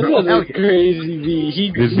 This was a crazy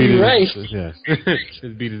beat. This beat is right. Yeah.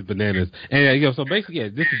 This beat is bananas. And so basically,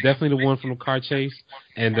 this is definitely the one from the car chase.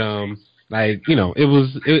 And it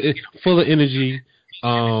was full of energy.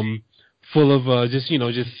 Full of just a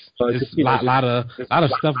lot of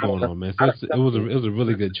stuff going on, man. So it was a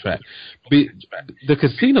really good track. The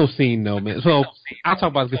casino scene, though, man. So I'll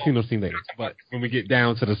talk about the casino scene later. But when we get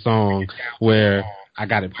down to the song where I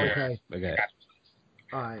got it played. Okay.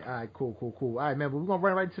 All right, cool. All right, man. But we're gonna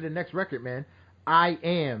run right into the next record, man. I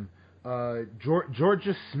Am,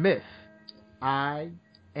 Georgia Smith. I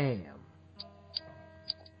Am.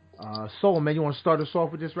 Soul, man, you want to start us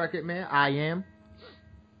off with this record, man? I Am.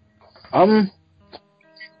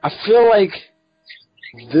 I feel like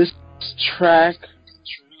this track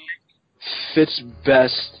fits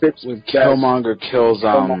best when Killmonger kills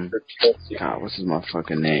God, what's his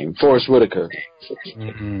motherfucking name? Forrest Whitaker.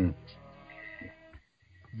 Mm-hmm.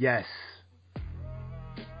 Yes.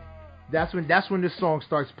 That's when this song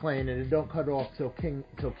starts playing, and it don't cut off till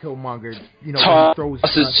Killmonger,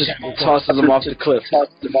 tosses him off the cliff.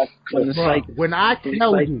 When I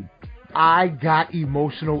tell you, I got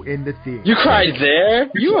emotional in the theater. You cried there?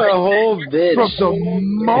 You are a whole bitch.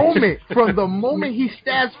 From the moment he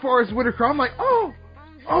stabs Forrest Whitaker, I'm like, oh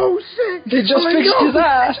shit. They just fixed his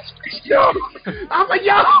ass. Yo. I'm like,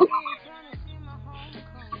 yo.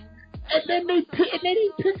 And then he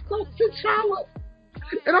picks up T'Challa.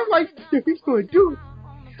 And I'm like, he's going to do it.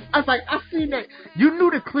 I was like, I seen that. You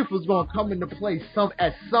knew the clip was gonna come into play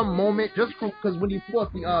at some moment, just because when he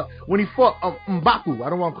fought M'Baku. I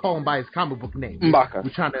don't want to call him by his comic book name. M'Baka.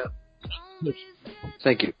 We're trying to.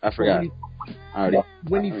 Thank you. I forgot.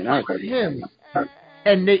 When he fights him,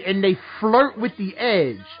 and they flirt with the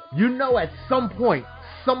edge, you know, at some point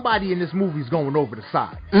somebody in this movie is going over the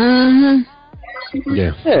side. Mm-hmm.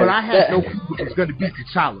 Yeah. But I had no clue it was going to be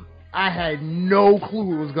T'Challa. I had no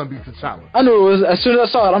clue it was going to be T'Challa. I knew it was. As soon as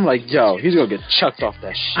I saw it, I'm like, yo, he's going to get chucked off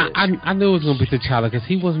that shit. I knew it was going to be T'Challa because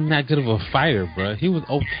he wasn't that good of a fighter, bro. He was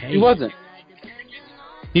okay. He wasn't.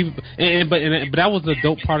 But that was the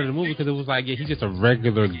dope part of the movie because it was like, yeah, he's just a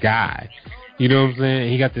regular guy. You know what I'm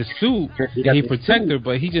saying? He got this suit and he protect her,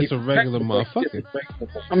 but he's just a regular motherfucker.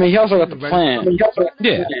 I mean, he also got the plan.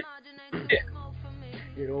 Yeah.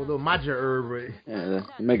 You know, a little Maja herb. Yeah, the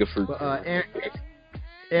mega fruit. But,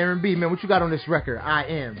 Aaron B, man, what you got on this record? I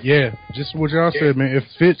Am. Yeah, just what y'all said, man. It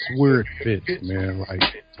fits where it fits, man. Like,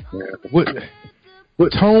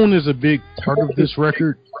 what tone is a big part of this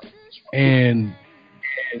record, and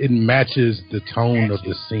it matches the tone of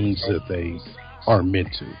the scenes that they are meant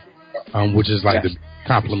to, which is like the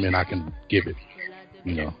compliment I can give it.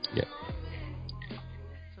 You know. Yeah.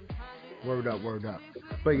 Word up.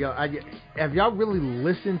 But yo, have y'all really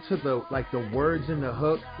listened to the words in the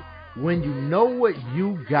hook? When you know what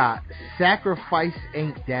you got, sacrifice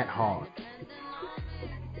ain't that hard.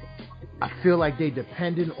 I feel like they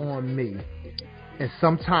depended on me, and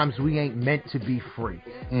sometimes we ain't meant to be free.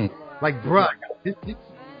 Like, bruh, it's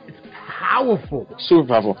powerful. Super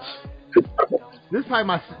powerful. This is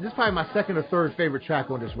probably my second or third favorite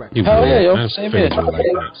track on this record. Hell yeah, yo. Same here.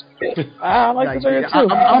 I like this record too.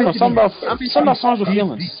 I don't know, something about songs with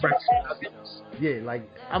feelings. Yeah, like,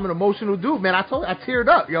 I'm an emotional dude, man. I teared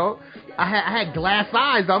up, yo. I had glass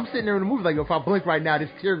eyes. I'm sitting there in the movie like, yo, if I blink right now, this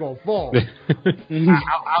tear gonna fall. They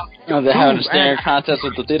having a staring contest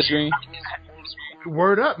with the theater screen.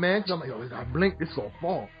 Word up, man. Cause I'm like, yo, if I blink, this gonna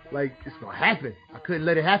fall. Like, it's gonna happen. I couldn't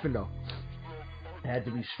let it happen though. I had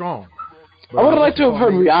to be strong. But I would have liked to have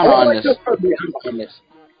heard Rihanna on this.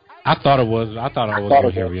 I thought I was going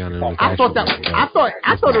to hear Rihanna. I thought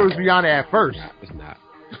it was Rihanna at first. Nah, it's not.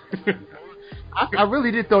 I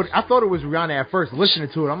really did I thought it was Rihanna at first, listening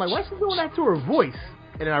to it. I'm like, why is she doing that to her voice?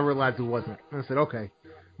 And then I realized it wasn't. And I said, okay,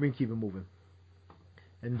 we can keep it moving.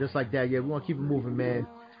 And just like that, yeah, we want to keep it moving, man.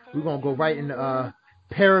 We're going to go right into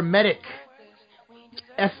Paramedic,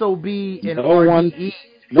 SOB, and RDE.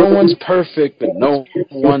 No one's perfect, but no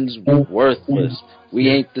one's worthless. We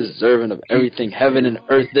ain't deserving of everything heaven and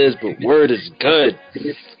earth is, but word is good.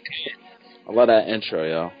 I love that intro,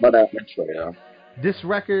 yo. This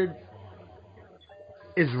record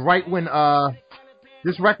is right when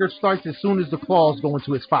this record starts as soon as the claws go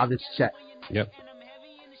into his father's chest. Yep.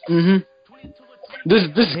 This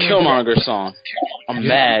is Killmonger's song. I'm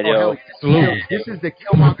mad, yo. This is the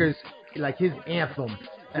Killmonger's, like, his anthem,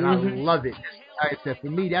 and I love it. Like I said, for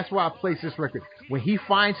me, that's why I place this record. When he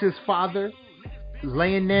finds his father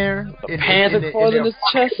laying there, the panther claws in his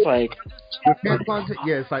chest, like.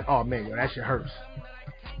 Yeah, it's like, oh man, yo, that shit hurts.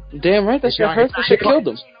 Damn right, that shit hurts. That shit killed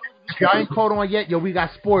him. If y'all ain't caught on yet, yo, we got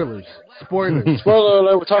spoilers. Spoiler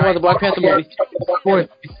alert, we're talking about the Black Panther movie. Spoilers.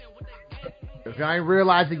 If y'all ain't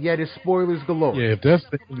realized it yet, it's spoilers galore. Yeah, if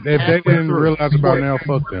they didn't realize about now,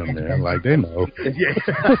 fuck them, man. Like, they know. Yeah.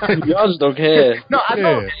 Y'all just don't care. No, I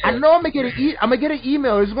know. I know. I'm gonna get an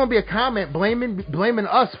email. There's gonna be a comment blaming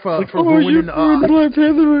us for ruining the Black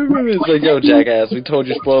Panther. It's like, yo, jackass, we told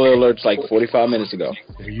you spoiler alerts like 45 minutes ago.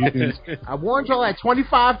 I warned y'all at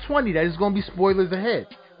 25:20 that it's gonna be spoilers ahead,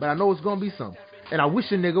 but I know it's gonna be some, and I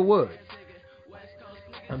wish a nigga would.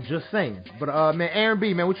 I'm just saying. But man, Aaron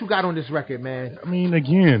B, man, what you got on this record, man? I mean,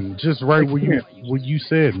 again, just right what you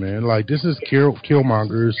said, man. Like, this is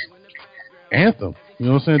Killmonger's anthem. You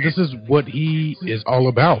know what I'm saying? This is what he is all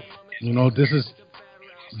about. You know, this is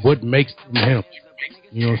what makes him.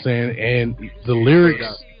 You know what I'm saying? And the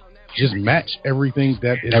lyrics just match everything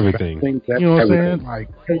that is everything. You know what I'm saying? Like,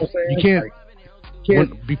 you can't.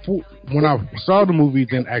 When I saw the movie,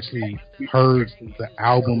 then actually heard the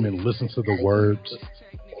album and listened to the words.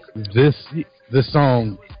 This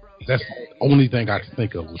song, that's the only thing I could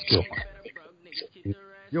think of was Killmonger.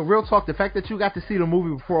 Yo, real talk, the fact that you got to see the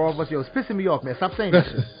movie before all of us, yo, it's pissing me off, man. Stop saying that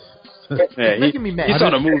shit. It's making me mad. You saw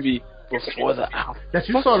the movie before the album. That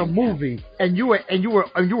you saw the movie and you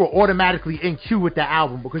were automatically in queue with the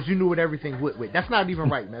album because you knew what everything went with. That's not even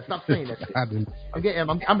right, man. Stop saying that shit.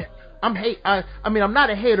 I'm not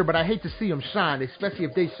a hater, but I hate to see them shine, especially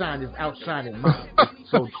if they shine is outshining mine.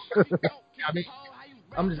 So, I mean,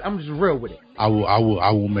 I'm just real with it. I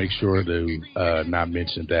will make sure to not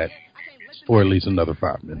mention that for at least another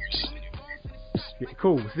 5 minutes. Yeah,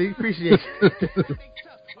 cool. See, appreciate it.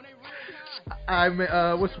 All right, man.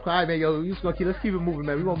 All right, man. Yo, let's keep it moving,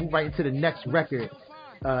 man. We're gonna move right into the next record.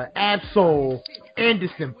 Ab-Soul,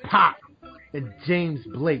 Anderson .Paak, and James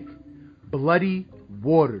Blake, Bloody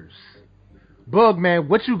Waters. Bug, man,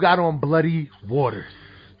 what you got on Bloody Waters?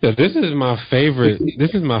 So this is my favorite.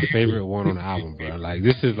 This is my favorite one on the album, bro. Like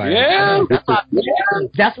this is like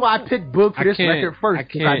That's why I picked Boog for this record first,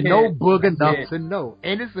 because I know Boog enough to know.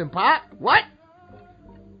 Anderson .Paak, what?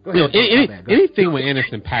 Go ahead, anything with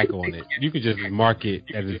Anderson .Paak on it, you could just mark it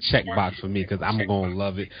as a checkbox for me because I'm gonna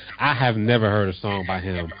love it. I have never heard a song by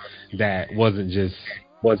him that wasn't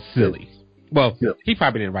silly. Well, he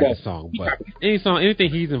probably didn't write the song, but anything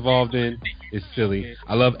he's involved in is silly.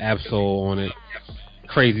 I love Ab-Soul on it.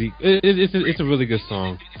 Crazy. It's a really good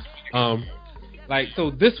song. So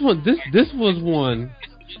this was one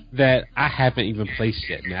that I haven't even placed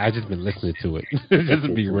yet, man. I've just been listening to it. Just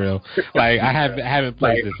to be real. Like I haven't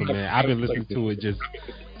placed this one, man. I've been listening to it, just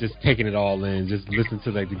taking it all in, just listening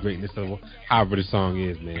to like the greatness of however the song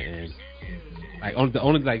is, man.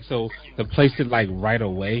 And like to place it like right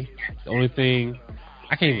away, the only thing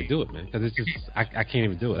I can't even do it, man, because it's just I can't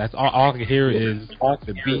even do it. That's all I can hear is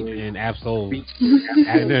the beat and Ab-Soul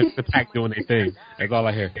and then the Pack doing their thing. That's all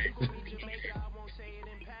I hear.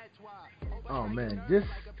 Oh man, this.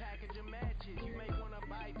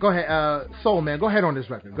 Go ahead, Soul man. Go ahead on this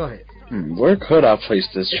record. Go ahead. Where could I place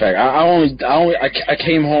this track? I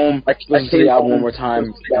came home, listened to the album one more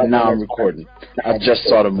time, and now I'm recording. I just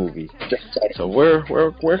saw the movie. So where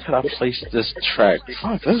could I place this track?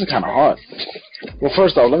 Fuck, this is kind of hard. Well,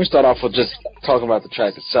 first off, let me start off with just talking about the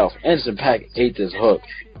track itself. Anderson .Paak ate this hook.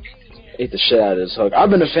 Ate the shit out of this hook. I've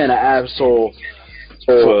been a fan of Ab-Soul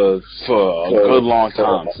for a good long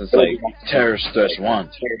time, since like Terrorist Threats 1.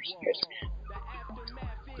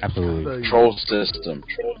 Absolutely. Control System.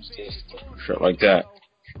 Shit like that.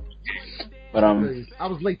 But I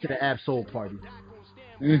was late to the Ab-Soul party.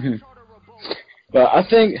 But I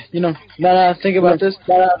think, now that I think about this,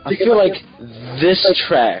 I feel like this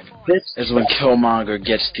track is when Killmonger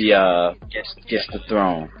gets the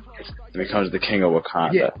throne. He becomes the king of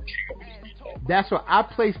Wakanda. Yeah. That's why I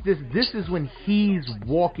placed this. This is when he's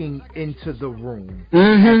walking into the room.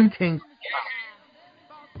 As King.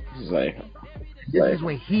 This is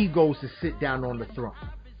when he goes to sit down on the throne.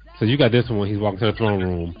 So you got this one when he's walking to the throne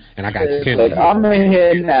room, and I got 10. Like, I'm in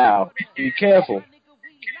here now. Be careful.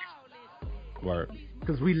 Word.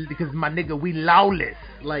 Because my nigga, we lawless.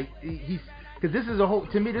 Like he's because this is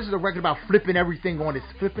this is a record about flipping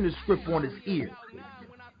the script on his ear.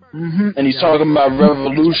 And he's talking about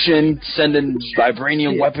revolution, sending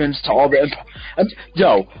vibranium weapons to all the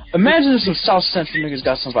yo, imagine if some South Central niggas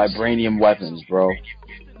got some vibranium weapons, bro.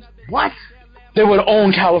 What? They would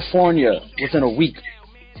own California within a week.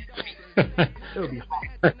 It would be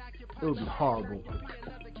horrible.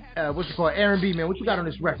 What's it called? Aaron B, man, what you got on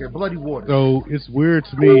this record? Bloody Water. So it's weird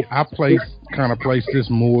to me. I kind of place this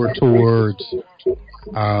more towards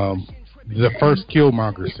the first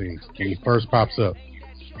Killmonger scene when he first pops up.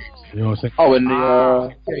 You know what I'm saying? Oh,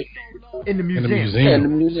 in the museum. Yeah, in the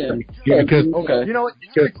museum. Yeah, because you know what?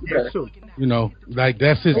 Like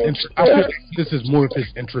that's his. I feel like this is more of his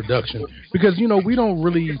introduction because we don't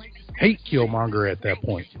really hate Killmonger at that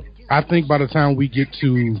point. I think by the time we get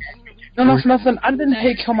to no, it's nothing. I didn't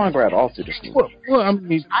hate Killmonger at all through this movie. Well, I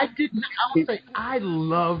mean, I didn't. I would say I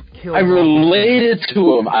loved Killmonger. I related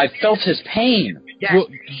to him. I felt his pain. Yes. Well,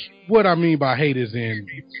 what I mean by hate is in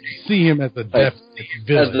see him as a definite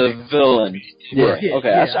villain. As the villain. Yeah.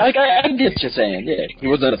 Okay. Yeah. I get what you're saying. Yeah. He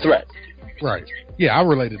wasn't a threat. Right. Yeah, I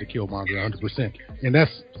related to Killmonger 100%, and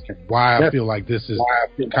that's why I feel like this is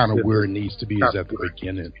kind of where it needs to be is at the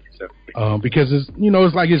beginning. Because it's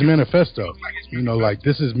it's like his manifesto. Like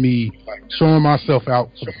this is me showing myself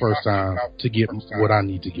out for the first time to get what I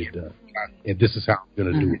need to get done, and this is how I'm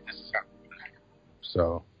gonna do it.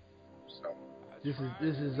 So this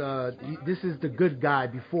is the good guy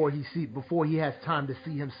before he has time to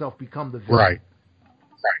see himself become the villain. Right.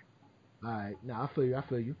 All right. Now I feel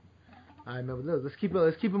you. All right, man. Let's keep it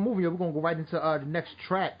moving. We're gonna go right into the next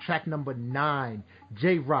track number 9.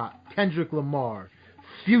 J-Rock, Kendrick Lamar,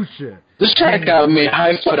 Future. This track got me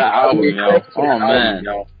hyped for the album, yo.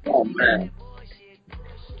 Oh man.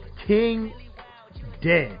 King's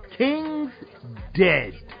dead.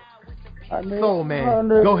 Soul man,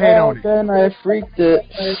 go ahead on it. Then I freaked it.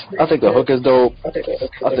 I think the hook is dope. I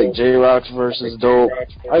think J-Rock's verse is dope.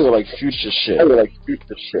 I go like Future shit.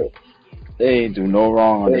 They ain't do no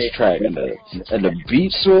wrong on this track. And the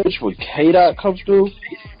beat switch with K-Dot comes through.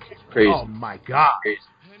 Crazy. Oh my god.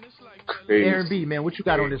 Aaron B, man, what you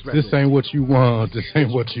got on this record? This ain't what you want. This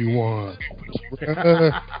ain't what you want.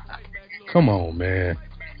 Come on, man.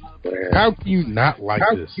 How can you not like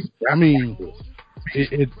this? I mean,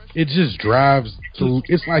 it just drives through.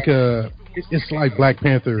 It's like Black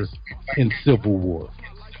Panther in Civil War.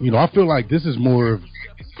 You know, I feel like this is more of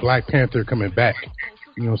Black Panther coming back.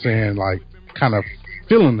 You know what I'm saying? Like, kind of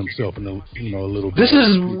feeling himself in a little bit. This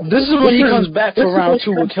is when he comes back for round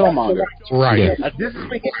 2 with Killmonger. Right. Yeah. This is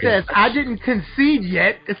when he says, I didn't concede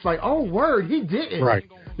yet. It's like, oh, word, he didn't. Right.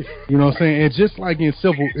 You know what I'm saying? And just like in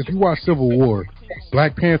if you watch Civil War,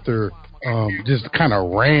 Black Panther just kind of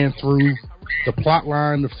ran through the plot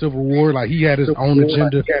line of Civil War. Like, he had his own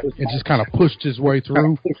agenda and just kind of pushed his way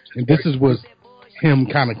through. And this was him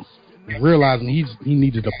kind of realizing he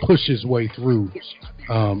needed to push his way through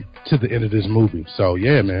to the end of this movie. So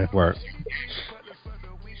yeah, man. Word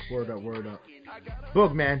up.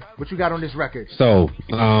 Boog, man, what you got on this record? So,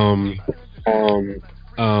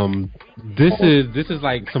 this is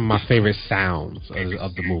like some of my favorite sounds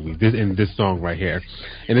of the movie. This song right here,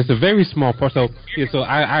 and it's a very small part. So yeah, so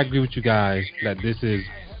I agree with you guys that this is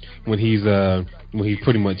when he's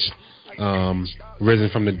pretty much risen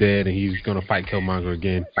from the dead and he's gonna fight Killmonger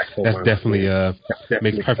again. That's definitely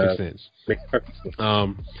makes perfect sense.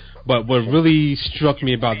 But what really struck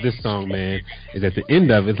me about this song, man, is at the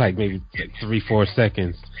end of it, it's like maybe 3-4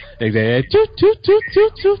 seconds. Like that,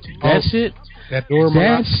 that shit.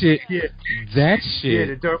 That shit. That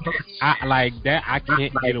shit. I like that. I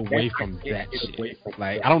can't get away from that shit.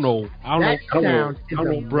 Like I don't know,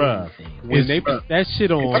 bruh. When they put that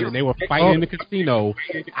shit on and they were fighting in the casino,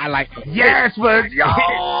 I like yes, but yo,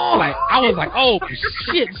 like I was like, oh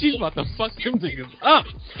shit, she's about to fuck them niggas up.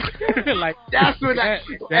 Like that's what.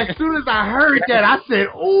 As soon as I heard that, I said,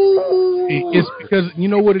 ooh. It's because you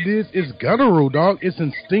know what it is. It's guttural, dog. It's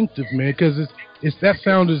instinctive, man. Because it's that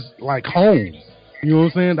sound is like home. You know what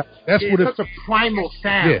I'm saying? That's what it's such a primal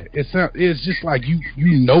sound. Yeah, it's just like you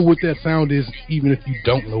know what that sound is, even if you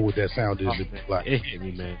don't know what that sound is. Like, it hit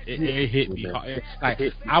me, man. It hit me hard. Like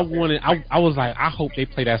I was like, I hope they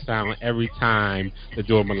play that sound every time the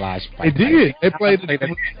Dora Milaje fight. They did. They played it.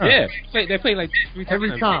 Yeah, they played like 3 times.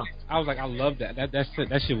 Every time. I was like, I love that. That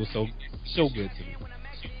shit was so good to me.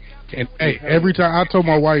 And hey, every time I told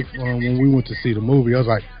my wife when we went to see the movie, I was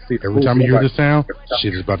like, every time you hear the sound,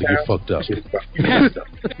 shit is about to get fucked up.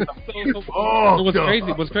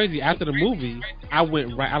 What's crazy? After the movie, I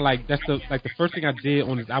went right. I like that's the first thing I did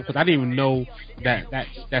on this album because I didn't even know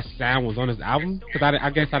that sound was on this album because I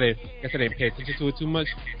guess I didn't pay attention to it too much.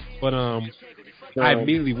 But I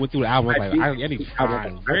immediately went through the album. I was like, I need to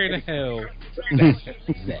find where the hell is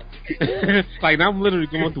that? Like, now I'm literally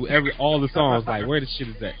going through all the songs. Like, where the shit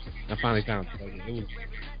is that? I finally found it. It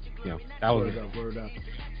was, that was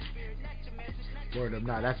Word up.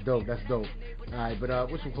 Nah, that's dope. All right, but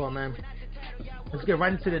what's your call, man? Let's get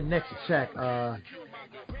right into the next track.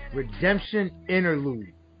 Redemption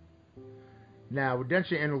Interlude. Now,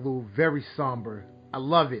 Redemption Interlude, very somber. I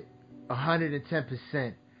love it.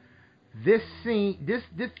 110%. This scene,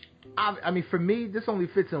 I mean, for me, this only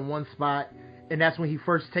fits in one spot, and that's when he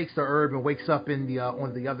first takes the herb and wakes up in the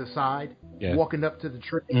on the other side, walking up to the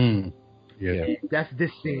tree. Yeah, that's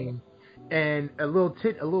this scene. And a little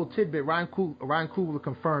tidbit. Ryan Coogler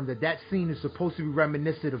confirmed that scene is supposed to be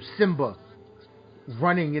reminiscent of Simba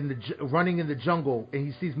running in the jungle, and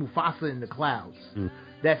he sees Mufasa in the clouds.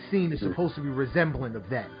 That scene is supposed to be resembling of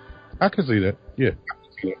that. I can see that. Yeah.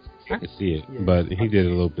 I can see it, but he did a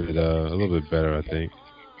little bit better, I think.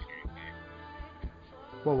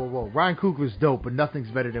 Whoa! Ryan Coogler's dope, but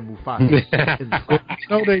nothing's better than Mufasa.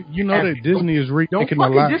 you know that Disney is remaking the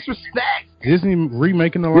Lion. Disrespect. Disney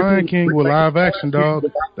remaking the Lion King with live action, dog.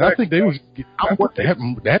 I think they was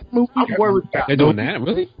that movie. I'm worried about. They're doing that,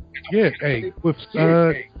 really? Yeah. Hey, with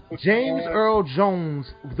James Earl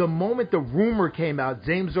Jones. The moment the rumor came out,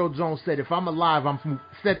 James Earl Jones said, "If I'm alive, I'm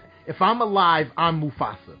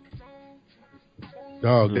Mufasa."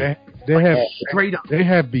 Dog, they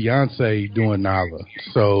have Beyonce doing Nala.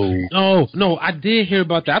 So no, I did hear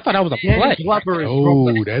about that. I thought that was a play.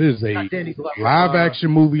 That is a live action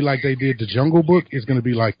movie like they did the Jungle Book. Is going to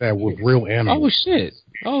be like that with real animals.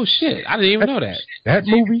 Oh shit! I didn't even know that. That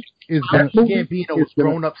movie is Gambino was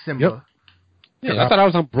grown up Simba. Yep. Yeah, I thought I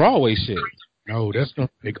was on Broadway shit. No, that's going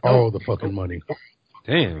to make all the fucking money.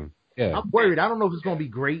 Damn. Yeah. I'm worried. I don't know if it's going to be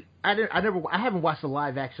great. I haven't watched the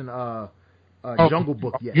live action Jungle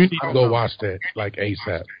Book yet. You need to go watch that like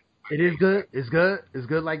ASAP. It is good. It's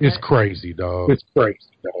good like it's that. Crazy, dog.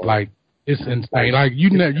 Like it's insane. Like you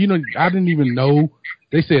know, I didn't even know.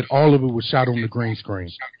 They said all of it was shot on the green screen.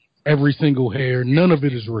 Every single hair, none of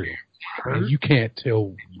it is real. and you can't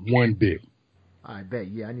tell one bit. I bet.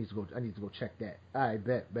 Yeah, I need to go check that. I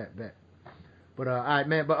bet. But all right,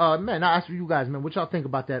 man. But man, I ask you guys, man, what y'all think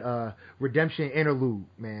about that Redemption interlude,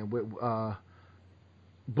 man? With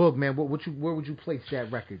Boog, man, where would you place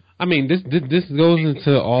that record? I mean, this goes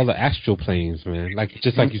into all the astral planes, man. Like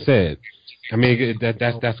just like you said. I mean,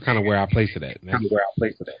 that's kind of where I place it at.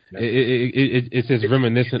 It's just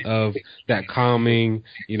reminiscent of that calming.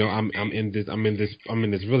 You know, I'm in this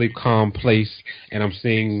really calm place, and I'm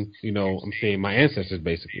seeing my ancestors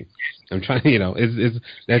basically. I'm trying,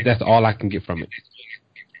 that's all I can get from it.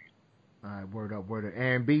 All right, word up.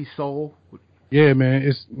 R&B, soul. Yeah, man.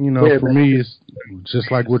 It's for me, it's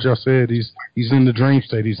just like what y'all said. He's in the dream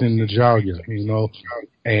state. He's in the jogger,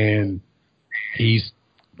 and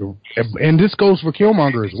and this goes for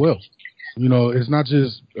Killmonger as well. It's not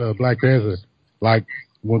just Black Panther. Like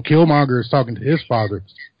when Killmonger is talking to his father,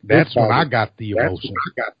 that's when I got the emotion.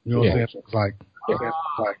 You know what I'm saying? It's like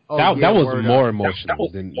that was more emotional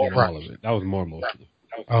than all of it. That was more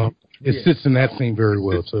emotional. It sits in that scene very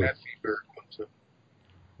well too.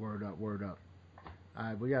 Word up. All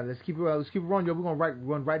right, but yeah, let's keep it rolling. Yo, we're gonna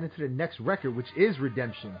run right into the next record, which is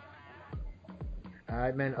Redemption. All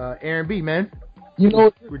right, man. Aaron B, man.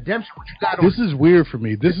 Redemption. What you got on? This is weird for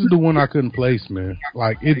me. This is the one I couldn't place, man.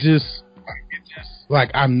 Like it just, like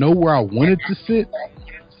I know where I want it to sit,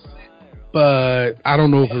 but I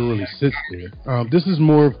don't know if it really sits there. This is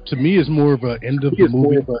more to me is more of an end of the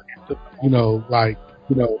movie.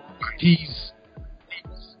 He's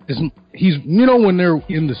when they're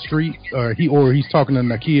in the street, he's talking to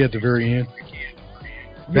Nakia at the very end.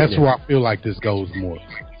 That's where I feel like this goes more.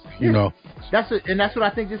 That's what I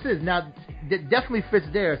think this is. Now, it definitely fits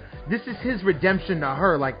there. This is his redemption to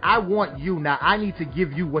her. Like, I want you now. I need to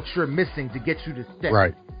give you what you're missing to get you to stay.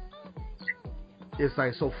 Right. It's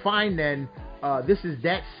like, so fine then. This is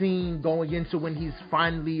that scene going into when he's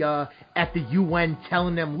finally at the UN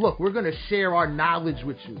telling them, look, we're going to share our knowledge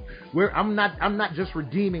with you. I'm not just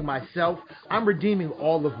redeeming myself. I'm redeeming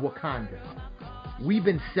all of Wakanda. We've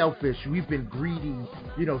been selfish. We've been greedy,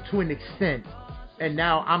 to an extent. And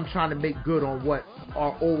now I'm trying to make good on what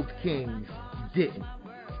our old kings didn't.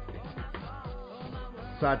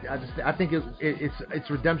 So I think it's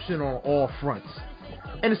redemption on all fronts.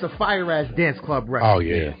 And it's a fire-ass dance club record. Oh,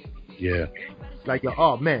 yeah. Yeah. Like,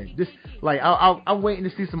 oh man, this I'm waiting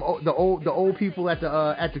to see the old people at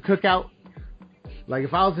the cookout. Like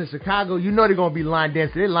if I was in Chicago, they're gonna be line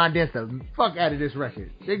dancing. They line dance the fuck out of this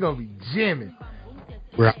record. They're gonna be jamming.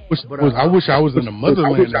 Bro, I wish I was in the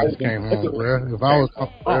motherland when this came home, bro. If I was,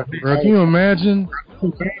 bro, can you imagine?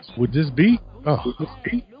 Would this be?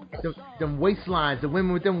 Them waistlines, the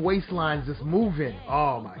women with them waistlines just moving.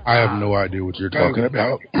 Oh my God. I have no idea what you're talking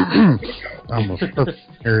about. I'm a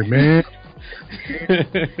married man.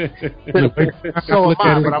 So am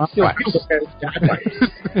I, but I'm still.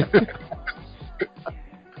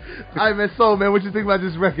 Alright, man. So, man, what you think about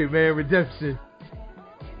this record, man? Redemption.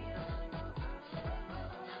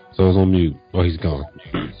 So it's on mute. Oh, he's gone.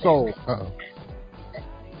 So,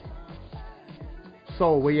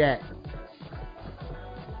 So, where you at?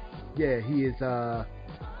 Yeah, he is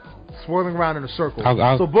swirling around in a circle.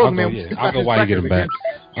 I'll go while you get him back.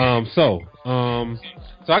 So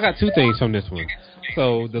I got two things from this one.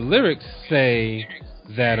 So the lyrics say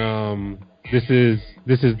that this is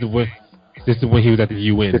when he was at the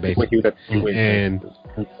UN, basically, and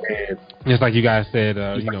just like you guys said,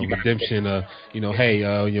 redemption.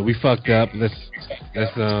 Hey, we fucked up. Let's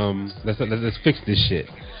fix this shit.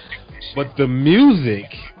 But the music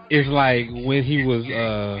is like when he was.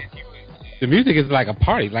 The music is like a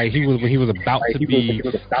party, like when he was about to be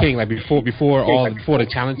king, like before the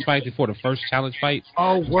challenge fight, before the first challenge fight.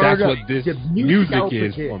 Oh, that's what this music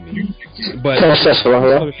is for me. But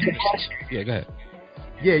yeah, go ahead.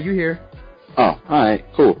 Yeah, you hear? Oh, all right,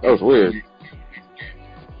 cool. That was weird.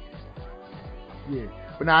 Yeah,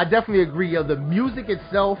 but now I definitely agree. The music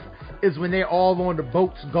itself is when they're all on the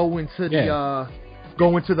boats going to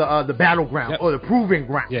the battleground or the proving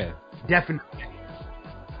ground. Yeah, definitely.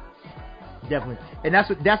 And that's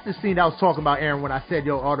the scene I was talking about, Aaron, when I said,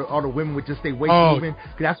 all the women would just stay waist moving.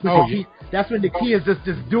 Cause that's when the key is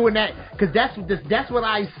just doing that. Cause that's what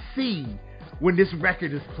I see when this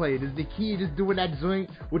record is played. Is the key just doing that joint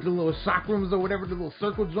with the little chakrams or whatever, the little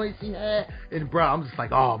circle joints he had. And bro, I'm just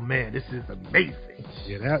like, oh man, this is amazing.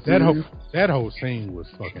 Yeah, that whole scene was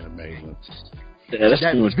fucking amazing. Yeah,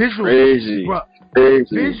 that was crazy. Bro,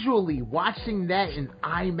 crazy. Visually, watching that in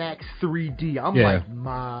IMAX 3D, I'm like,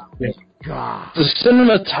 my God. The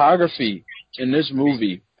cinematography in this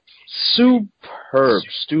movie, superb,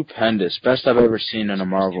 stupendous. Best I've ever seen in a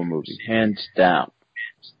Marvel movie, hands down.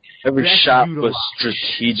 Every shot was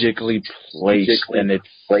strategically placed, and it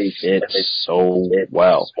fit so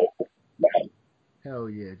well. Hell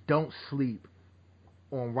yeah. Don't sleep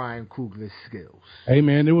on Ryan Coogler's skills. Hey,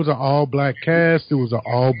 man, it was an all-black cast. It was an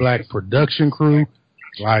all-black production crew.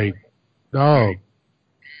 Like, dog,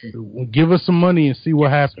 give us some money and see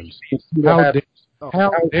what happens.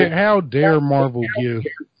 How dare Marvel give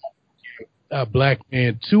a black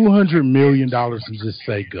man $200 million and just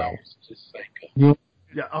say go? Yeah.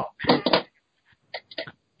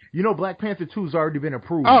 You know, Black Panther 2 has already been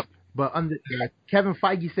approved. But under Kevin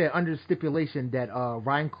Feige said under stipulation that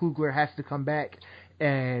Ryan Coogler has to come back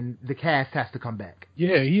and the cast has to come back.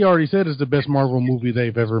 Yeah, he already said it's the best Marvel movie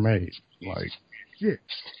they've ever made. Like, yeah.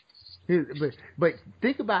 But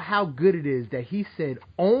think about how good it is that he said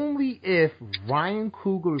only if Ryan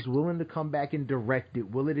Coogler is willing to come back and direct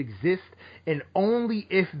it will it exist, and only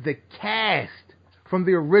if the cast from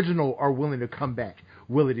the original are willing to come back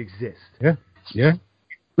will it exist. Yeah.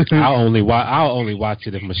 I'll only watch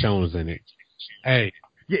it if Michonne's in it. Hey.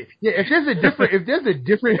 Yeah. If there's a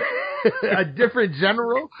different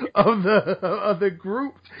general of the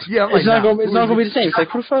group, yeah, I'm it's not gonna be the same. It's like,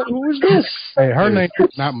 who is this? Hey, her name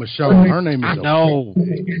is not Michonne. Her name is.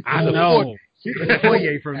 I know. She's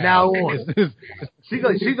Okoye from now on. She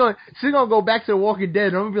gonna go back to The Walking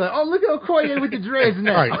Dead and I'm gonna be like, oh, look at Okoye with the dreads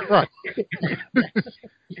now. Right.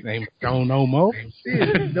 Name Michonne no more.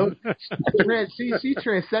 She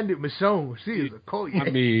transcended Michonne. She is Okoye.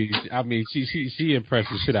 I mean, she impressed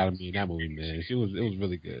the shit out of me in that movie, man. It was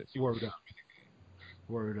really good.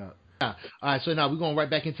 Word up. All right, so now we're going right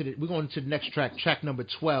back into the next track number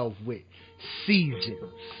 12 with Seasons.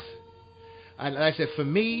 Like I said, for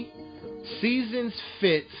me, Seasons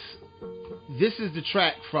fits. This is the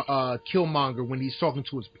track for Killmonger when he's talking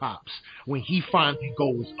to his pops, when he finally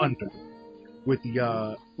goes under with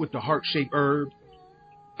the heart-shaped herb.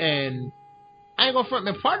 And I ain't gonna front,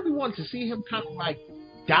 man, part of me wanted to see him kind of like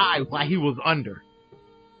die while he was under.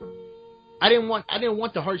 I didn't want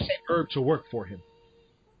the heart-shaped herb to work for him.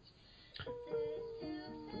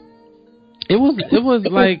 It was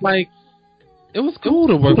like it was cool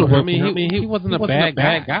to work with him. I mean, he wasn't a bad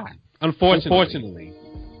guy. Unfortunately.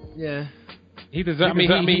 Yeah. He deserved.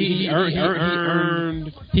 He earned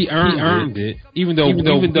it. Even though at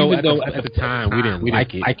the time we didn't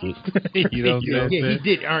like it. You know what I'm saying? Yeah, he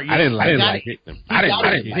did earn it. I didn't like it. I didn't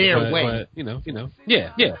like it. Their way. But, you know.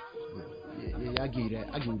 Yeah. Yeah, I give you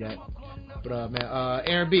that. But man,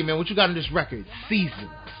 Aaron B, man, what you got on this record? Seasons.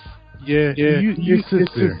 Yeah.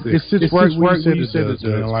 It sits right where you said it does,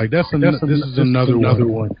 man. Like this is another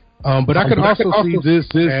one. But I could also see this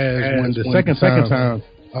as when the second time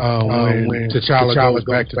when T'Challa goes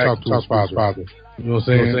back to talk to his father. You know what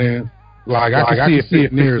I'm saying? Like I can see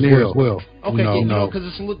it near as well. Okay, because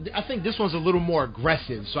I think this one's a little more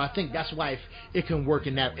aggressive, so I think that's why it can work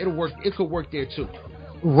in that. It could work there too.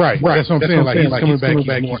 Right. That's what I'm saying. Like he's coming back,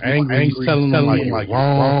 he's more angry. He's telling them like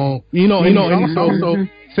wrong. You know, and he's also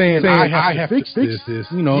saying I have to fix this.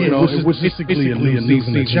 You know, which is basically a new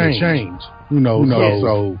season to change.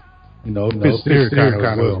 So. Fits there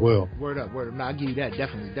kind of as well. Word up. Nah, I'll give you that.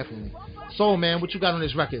 Definitely. Soul Man, what you got on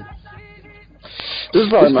this record? This is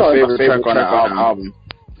probably my favorite track on the album.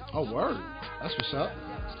 Oh, word. That's what's up.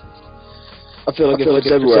 I feel like it fits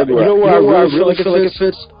everywhere. You know where I really feel like it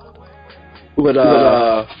fits? But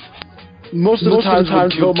most of the times when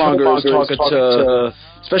Killmonger is talking to,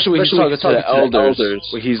 especially when he's talking to the elders,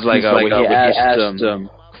 where he's like, when he asked them,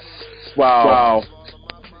 wow,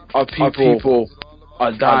 our people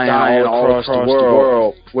are dying all across the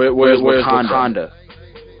world. Where's Wakanda?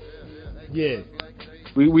 Yeah.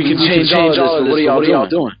 We can change all of this, but what are y'all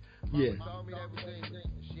doing? Yeah.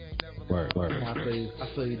 Word. I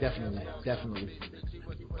feel you, definitely.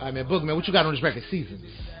 All right, man, Boogman, what you got on this record? Seasons.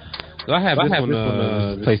 So I have this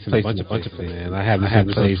one placed in a bunch of places, man. I have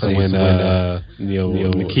this placed when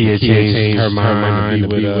Nakia changed her mind to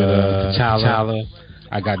be with T'Challa.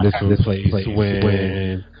 I got this one placed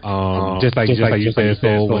when just like you said,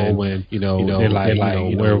 so when they're like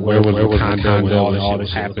where was Wakanda when all this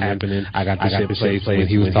shit was happening. I got this shit placed when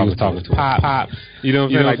he was talking to Pop. You know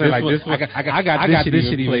what I'm saying? Like this, I got this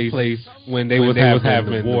shit even placed when they was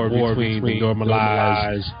having the war between Dora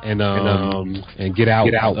Milaje and Get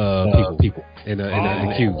Out people in the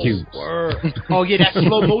queue. Oh yeah, that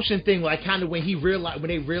slow motion thing, like kind of when they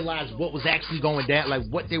realized what was actually going down, like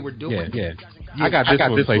what they were doing. Yeah. I got this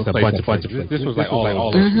one placed a bunch of places. This was like all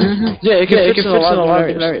yeah, it can fit in a lot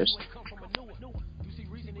of areas.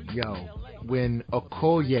 Yo, when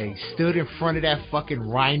Okoye stood in front of that fucking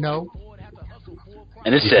rhino,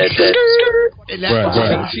 and it said and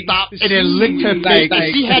that she stopped and then licked her face,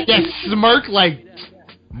 and she had that smirk like,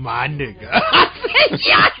 My nigga.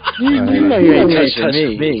 You know you ain't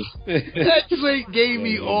touching me. That joint gave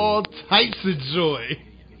me all types of joy.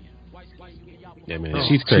 Yeah, man.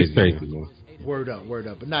 She's crazy, man. Word up.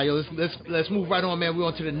 But now, yo, let's move right on, man. We're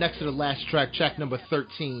on to the next to the last track number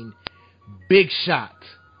 13, Big Shot.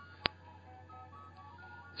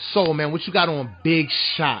 So, man, what you got on Big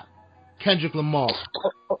Shot? Kendrick Lamar,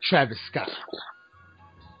 Travis Scott.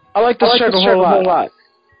 I like this track a whole lot.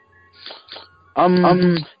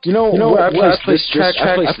 You know where I placed this track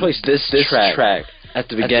at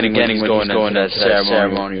the beginning when he's going to that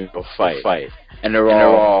ceremonial fight. And they're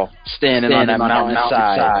all standing on that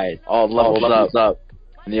mountainside, all levels up,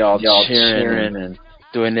 and they all cheering and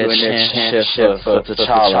doing their chant for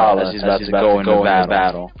T'Challa as he's about to go into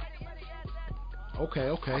battle. Okay.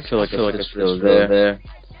 I feel like it's still there.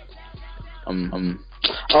 I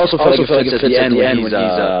also feel like it fits at the end when he's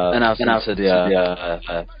announcing to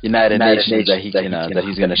the United Nations that he's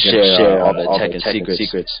going to share all the tech and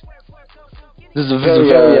secrets. This is a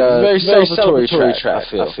very celebratory track,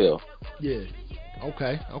 I feel. Yeah.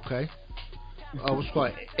 Okay. What's it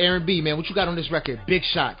called? Aaron B, man, what you got on this record? Big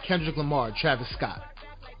Shot, Kendrick Lamar, Travis Scott.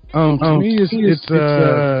 To me, it's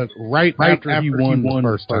right after he won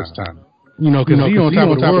the first time. You know, because he on top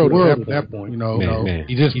of the world at that point. You know,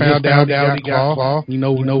 he just found out he got Claw. He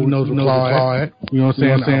knows where Claw at. You know what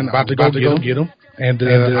I'm saying? I'm about to go get him. And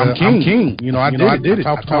I'm king. You know, I did it.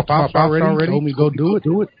 Top Pops already told me go do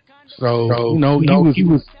it. So, you know, he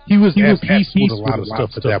was at peace with a lot of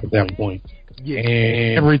stuff at that point. Yeah.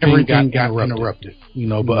 And everything got interrupted. You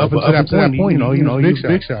know, but up until that point, you know, he was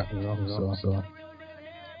Big Shot. You know, so.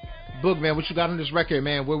 Book, man, what you got on this record,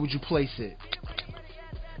 man? Where would you place it?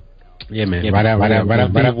 Yeah, man. Right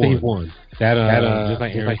after he won. That just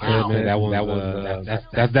like Aaron said, man.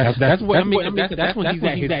 That's what I mean. That's when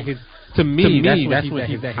he's at his. To me, that's when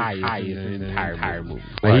he's at highest in the entire movie.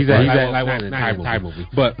 He's at like the entire movie.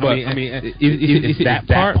 But I mean, it's that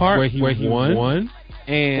part where he won.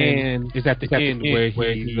 And it's at the end where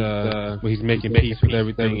he's making peace with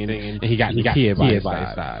everything, and he got kid by his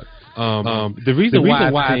side. The reason why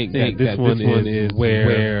I think that this one is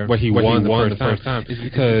where he won the first time is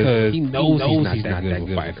because he knows he's not that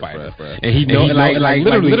good of a fighter, bro. And he knows, like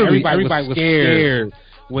literally everybody was scared.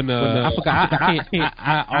 When I forgot,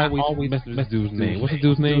 I always mess with this dude's name. What's the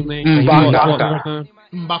dude's name?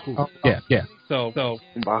 M'Baku. Yeah. So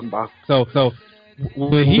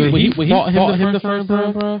when he fought him the first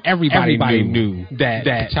time, bro, everybody knew that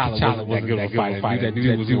T'Challa wasn't good of a fighter. That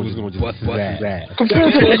dude was going to bust his ass.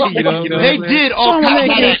 They did all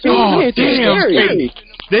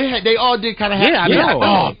They all did kind of have. Yeah, I know.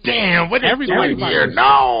 Oh damn! What everybody here?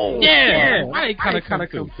 No. Yeah. I kind of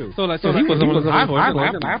come too. So he was on high horse.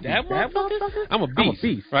 I'm a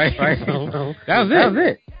beast, right? So that was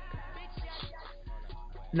it.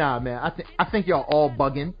 Nah, man. I think y'all all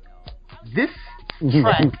bugging. This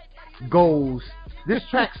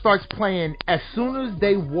track starts playing as soon as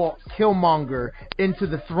they walk Killmonger into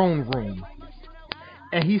the throne room,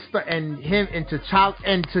 and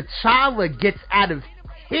T'Challa gets out of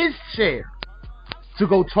his chair to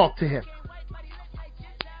go talk to him.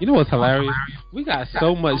 You know what's hilarious? We got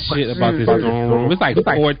so much shit about this throne room. It's like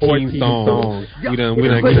 14 songs. But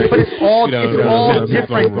it's all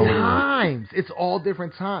different times. It's all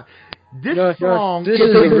different times. This song is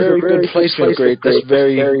a very good placement. That's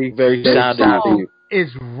very, very sounding.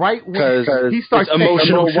 Is right when he starts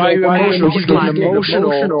emotional. Why are you emotional? He's getting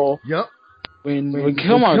emotional. Yep. When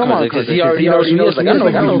Killmonger comes, because he already knows. Like, I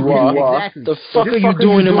know who you are. Exactly. The fuck are you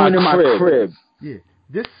doing in my crib? Yeah.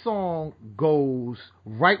 This song goes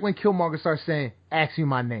right when Killmonger starts saying, "Ask me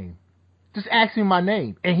my name." Just ask me my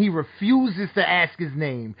name. And he refuses to ask his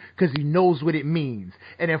name because he knows what it means.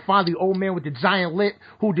 And then finally, old man with the giant lip,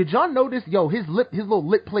 who, did y'all notice, his little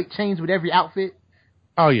lip plate changed with every outfit?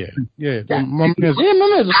 Oh, yeah. My man's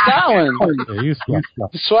styling. He's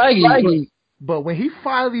swaggy. But when he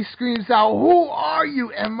finally screams out, "Who are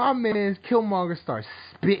you?" and my man Killmonger starts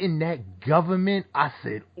spitting that government, I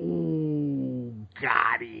said, "Ooh,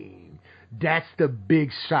 got him." That's the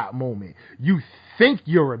Big Shot moment. You think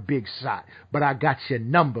you're a big shot, but I got your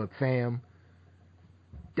number, fam.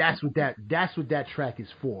 That's what that track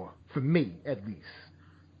is for me, at least.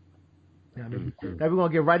 Now we're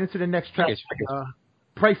gonna get right into the next track.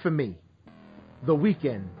 "Pray for Me," The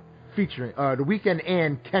Weeknd featuring The Weeknd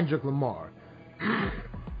and Kendrick Lamar.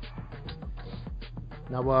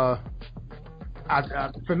 Now,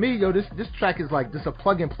 for me, this track is like just a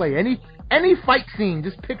plug and play. Any fight scene,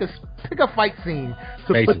 just pick a fight scene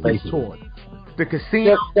to put this toward. The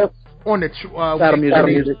casino, on the battle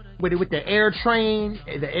music. With the air train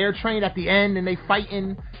at the end, and they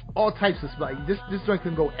fighting all types of stuff. Like, this joint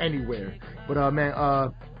can go anywhere. But man,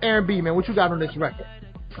 Aaron B, man, what you got on this record?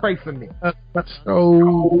 Pray for me.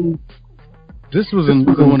 So this was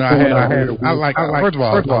another one I had. First of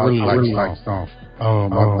all, I really like the song. I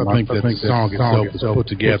think that the song itself is put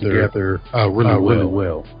together really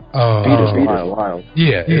well. Beat is wild.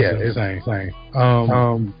 Yeah, it's insane.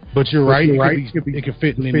 But you're right. It can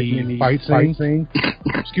fit in any fight scene.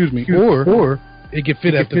 Excuse me. Or it can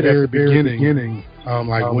fit at the very beginning.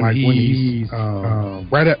 Like when he's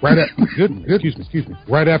right after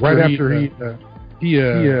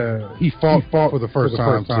he fought for the first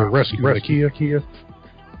time to rescue Nakia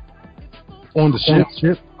on the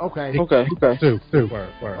ship. Okay. Okay.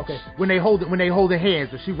 When they hold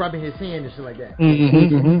hands, or she rubbing his hand and shit like that.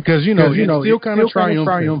 Because it's still kind of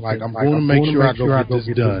triumphant. Like, I'm going to make sure I go get this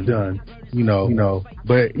done.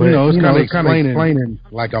 But it's kind of explaining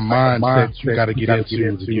like a mindset you got to get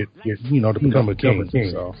into to get to become a king.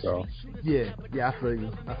 So. Yeah, I feel you.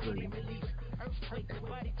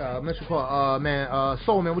 Mr. Paul,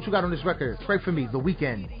 Soul Man, what you got on this record? Pray for me, The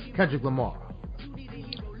Weeknd, Kendrick Lamar.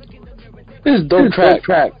 This is dope track.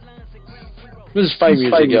 This is fight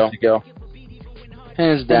music, yo.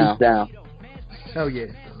 Hands down. Hell yeah.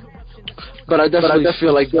 But I definitely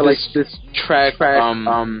feel like this track,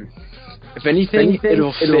 if anything,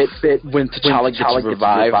 it'll fit when T'Challa gets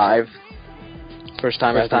revived. First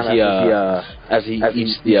time after he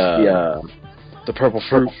eats the purple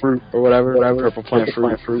fruit or whatever, purple plant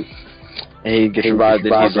fruit, and he gets revived,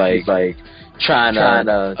 and he's like trying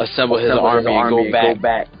to assemble his army and go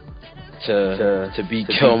back to be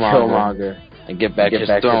Killmonger and get back his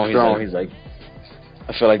throne. He's like,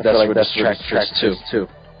 I feel like that's where this track fits too.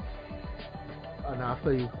 I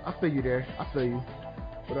feel you there. I feel you.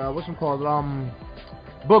 But what's it called?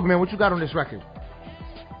 Boogman, what you got on this record?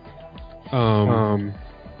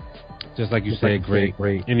 Just like you said, great.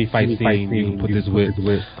 Any fight scene you can put this with.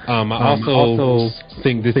 I also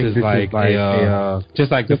think this is like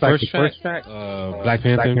just like the first track, Black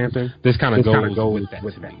Panther. This kind of goes with that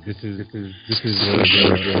to me. This is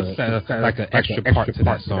like an extra part to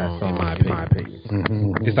that song, in my opinion.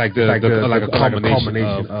 It's like like a culmination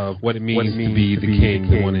of what it means to be the king,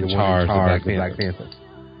 the one in charge of Black Panther.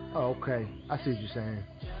 Oh, okay. I see what you're saying.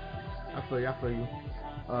 I feel you.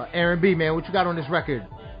 Aaron B, man, what you got on this record?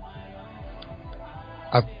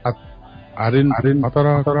 I thought I.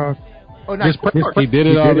 Oh, nice. He did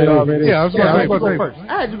it already. Yeah, I was going to say first.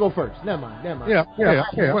 I had to go first. Never mind. Yeah. Did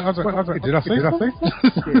I say something?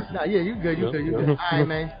 Nah, yeah, you good. All right,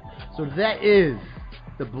 man. So that is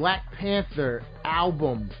the Black Panther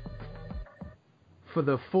album for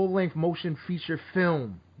the full-length motion feature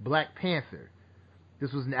film Black Panther.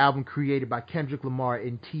 This was an album created by Kendrick Lamar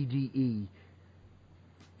and TDE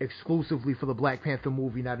exclusively for the Black Panther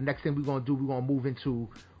movie. Now, the next thing we're going to do, we're going to move into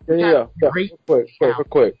real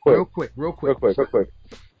quick.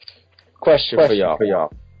 Question for y'all.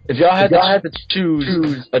 If y'all had to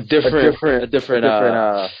choose a different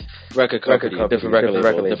record company, different record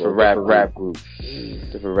label, different rap group,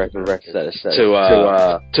 different record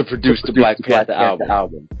to produce the Black Panther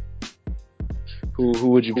album, who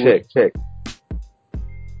would you pick?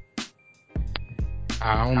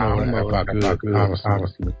 I don't know if I could,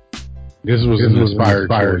 honestly. This was an inspired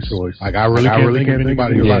choice. Like, I really can't think of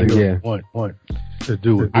anybody else want to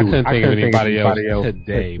do it. I couldn't think of anybody else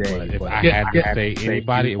today, but if I had to say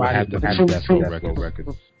anybody, it would have to be Death Row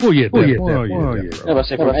Records. Well, yeah. I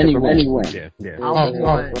say from anyone. Yeah.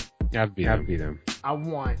 I'd be them. I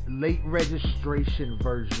want late registration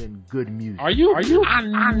version good music. Are you?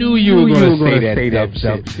 I knew you were going to say that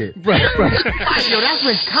dumb shit. Right. Yo, that's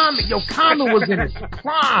when Common was in his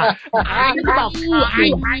prime. I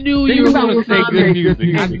knew you were going to say good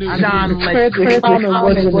music. I knew John Legend.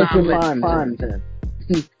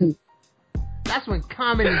 That's when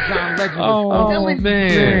Common and John Legend was killing.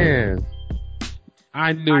 Man.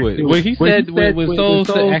 I knew it. When he said when Soul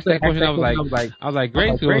asked that question, I was like,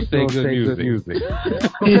 Grace gonna say good music.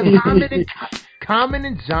 Common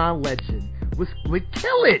and John Legend would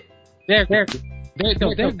kill it. They're good.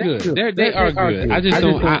 They are good. I just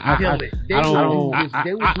don't. I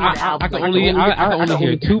can only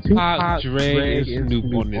hear Tupac, Dre, and Snoop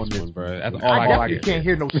on this one, bro. That's all I definitely can't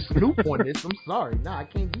hear no Snoop on this. I'm sorry. Nah, I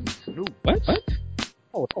can't do Snoop.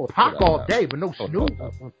 What? Pac all day, but no Snoop.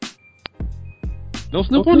 No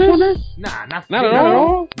Snoop on this? Nah, not at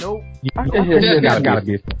all. Nope. Gotta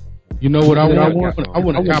be. You know what I want? I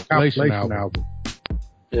want a compilation album.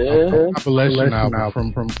 Yeah. Compilation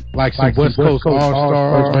album from like some West Coast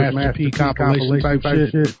All Stars, Master P compilation type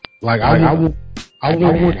shit. Like I want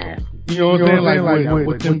You know what I'm saying? Like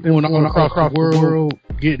with them going on across the world,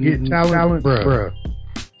 getting talent, bruh,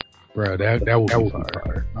 that would be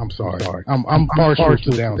fire. I'm sorry. I'm partial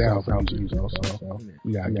to down south music, so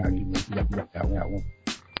you gotta give me that one.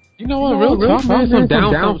 You know what? Real talk, man. Something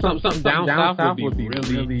down south would be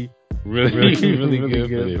really good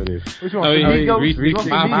for this. Which one? Reese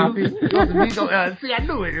Mafia. See, I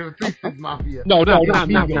knew it. It was 3 6 Mafia. No, not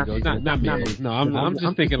Migos. No, I'm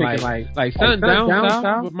just thinking like something down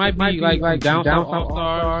south might be like down south all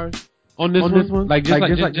stars on this one. Like just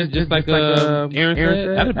like Aaron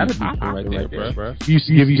said, that'd be popping right there, bro. You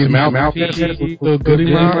give you some Malcolm, good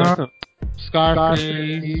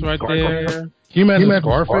Scarface right there. Can you imagine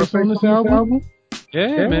Scarface on this album?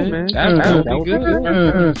 Yeah, man. That would be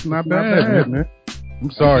good. It's not bad, man.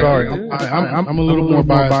 I'm sorry. I'm a little more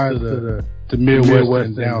biased to the Midwest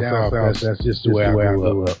and down south. That's just the way I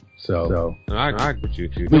grew up. So I agree with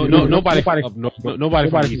you. Nobody from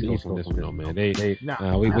the East Coast on this one, no, man. We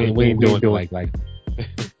ain't doing like.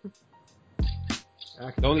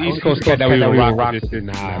 The only East Coast cat that we will rock with is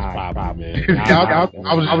Nas, probably, man. I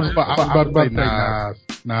was about to say Nas.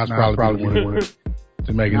 Nas probably one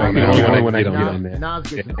to make it on there. Nas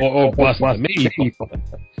gets or Busta, maybe.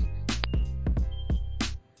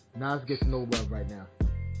 Nas gets no love right now.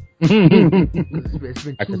 It's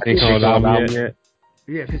been 2 years.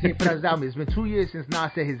 Yeah, because he put out his album. It's been 2 years since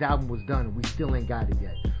Nas said his album was done, and we still ain't got it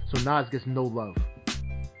yet. So Nas gets no love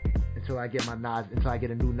until I get a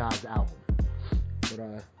new Nas album. But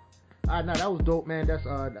no, that was dope, man. That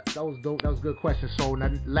was dope. That was a good question. So now,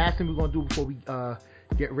 last thing we're gonna do before we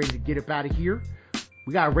get ready to get up out of here,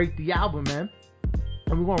 we gotta rate the album, man.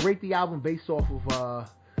 And we're gonna rate the album based off of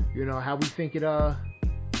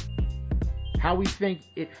how we think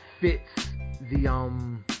it fits the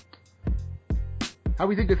how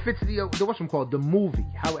we think it fits the the movie.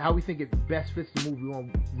 How we think it best fits the movie. We're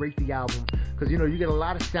gonna rate the album because you get a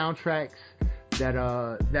lot of soundtracks that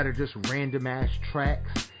are just random ass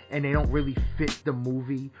tracks and they don't really fit the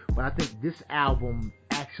movie. But I think this album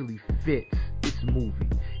actually fits its movie.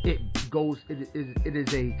 You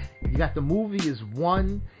got the movie is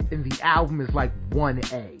 1 and the album is like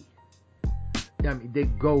 1A. I mean, they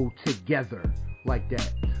go together like that.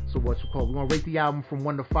 So we're gonna rate the album from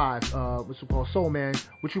 1 to 5. Soul Man,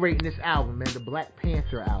 what you rating this album, man? The Black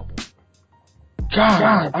Panther album.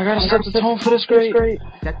 God, I gotta set the tone for this great.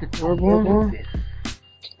 Set the tone for this.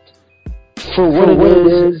 For what it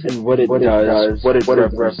is and what it does, what it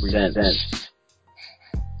represents.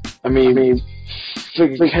 I mean,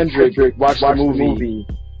 Kendrick watched the movie,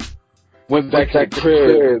 went back to the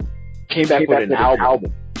crib, came back with an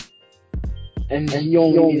album, and he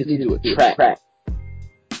only needed to do a track.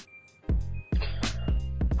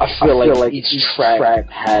 I feel like each track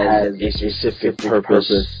has a specific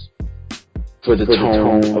purpose for the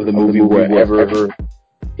tone of the movie, wherever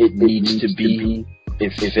it needs to be,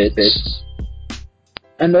 it fits.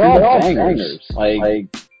 And they're all bangers. Like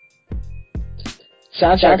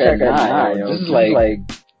Soundtrack at 9. This is like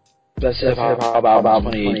best hip hop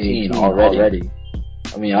album 2018 already.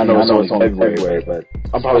 I mean, I know it's only February, but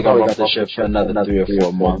I'm probably gonna run this shit for another 3 or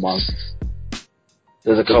 4 months.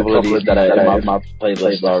 There's a couple of these that I in my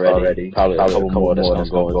playlist already. Probably a couple more that's gonna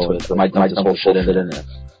go into it. I might dump this whole shit in there.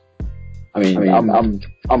 I mean, I'm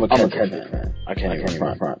a Kendrick fan. I can't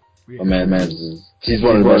even front. But man, he's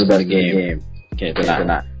one of the best in the game. Can't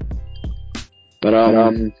deny. But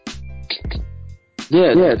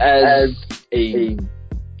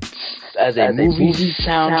as a movie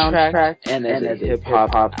soundtrack and as a hip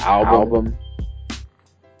hop album,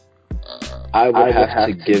 I would have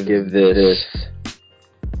to give this.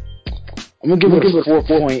 I'm gonna give it a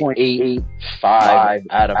 4.85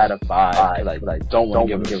 out of 5. I don't want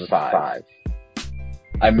to give it a 5.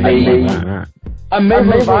 I may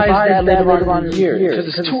revise that later on in the year because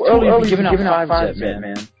it's too early to be giving out 5s yet,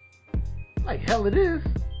 man. Like hell, it is.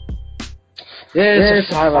 Yeah, it's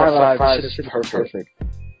 5 out of 5. It's perfect.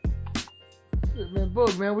 Man,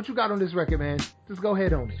 Boog, man, what you got on this record, man? Just go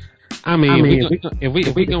ahead on it. I mean, if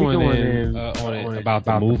we going in on it about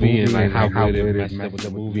the movie and like how good it messes up with the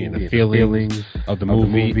movie and the feelings of the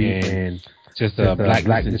movie and just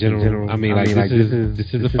blackness in general. I mean, like this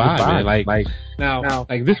is a 5, man. Like now,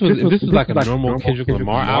 like this was like a normal Kendrick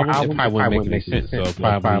Lamar album, it probably wouldn't make any sense. So it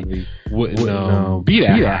probably wouldn't be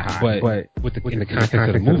that high. But in the context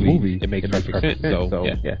of the movie, it makes perfect sense. So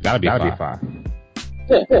yeah, that'll be a 5.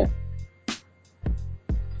 Yeah.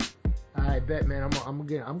 I bet, man. I'm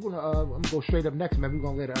gonna go straight up next, man. We're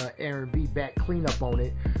gonna let Aaron B back clean up on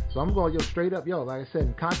it. So I'm going straight up, like I said,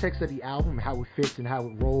 in context of the album, how it fits and how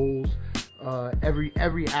it rolls. Every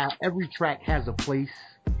track has a place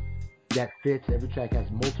that fits. Every track has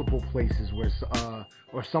multiple places where,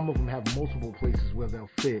 or some of them have multiple places where they'll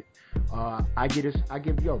fit. I give this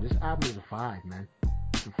album is a 5, man.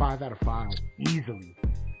 It's a 5 out of 5 easily.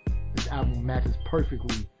 This album matches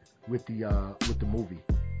perfectly with the movie.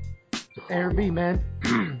 So A&B, man,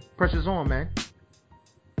 pressure's on, man.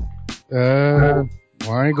 Well,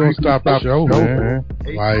 I ain't gonna stop the show, man.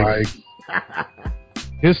 Like,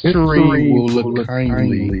 history will look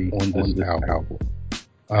kindly on this album.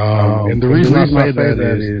 And the reason I say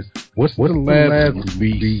that is, what's the last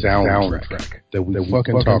movie soundtrack that we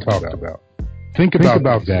fucking talked about? Think about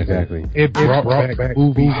that. Exactly. It brought back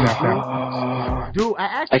movies now. Dude,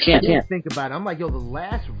 I can't think about it. I'm like, yo, the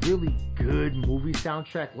last really good movie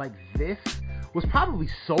soundtrack like this was probably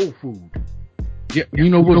Soul Food. Yeah, you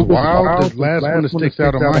know what's wild? The last one that sticks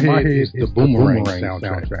out of my head is the Boomerang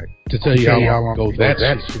soundtrack. To tell you how long ago that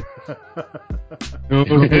shit.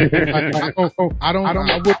 I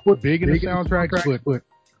wasn't big into soundtracks, but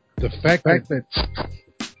the fact that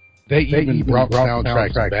they even brought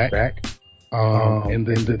soundtracks back, and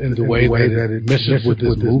then the way that it meshes with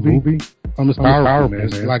this movie, it's powerful, man.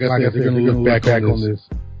 Like I said, they're going to look back on this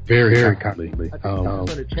very kindly.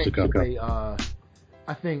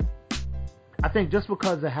 I think just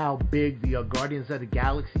because of how big the Guardians of the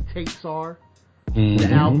Galaxy tapes are, the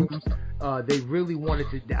albums, they really wanted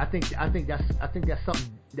to. I think that's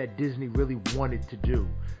something that Disney really wanted to do.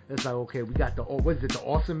 It's like, okay, we got the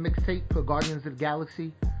awesome mixtape for Guardians of the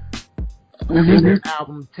Galaxy. Their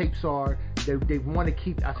album tapes are. They want to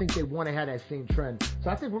keep. I think they want to have that same trend. So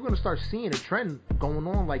I think we're going to start seeing a trend going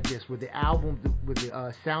on like this, where the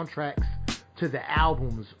soundtracks to the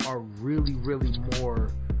albums are really, really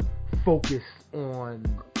more focused on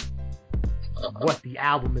what the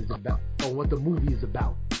album is about or what the movie is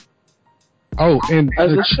about. Oh, and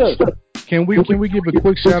can we give a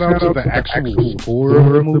quick shout out to the actual score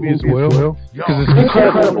of the movie as well? Because it's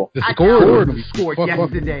incredible. The score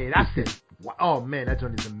yesterday. That's it. Oh man, that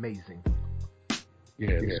joint is amazing.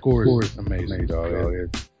 Yeah, the score is amazing, dog.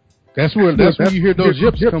 That's where you hear those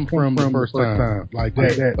yips come from the first time. Like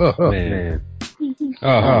that. Man.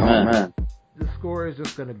 Man. The score is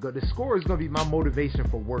just gonna go. The score is gonna be my motivation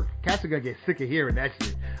for work. Cats are gonna get sick of hearing that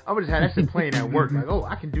shit. I'm gonna just have that shit playing at work. Like, oh,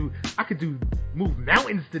 I can move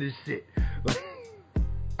mountains to this shit.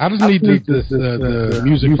 I just need the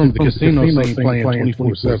music from the casino scene playing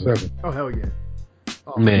 24/7. Oh hell yeah.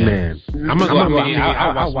 Oh, man.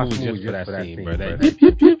 I'll watch movies just for that scene, bro.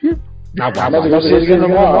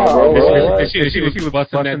 She was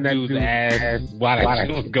busting that dude's ass while that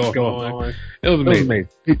shit was going on. It was amazing.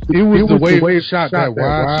 It was the way it shot, that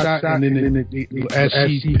wide shot, and then as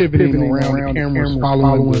she's pivoting around, the camera's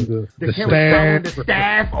following the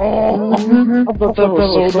staff. Oh, I thought that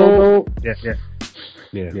was so dope.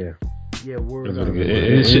 Yeah. Yeah, word.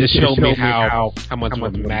 It showed me how much of a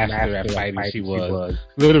master at fighting she was.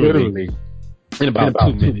 Literally. In about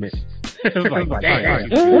 2 minutes. It was like, damn.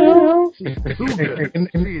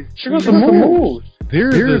 She was a move.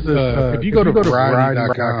 There's if you go to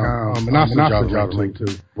Variety.com, and I'll send y'all the link too.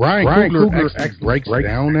 Ryan Coogler actually breaks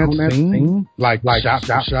down that scene, like shot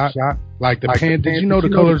for shot. Like the Pan, did you know the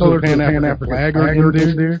colors of the Pan-African flag are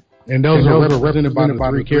in there? And those are represented by the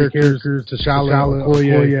three characters, T'Challa,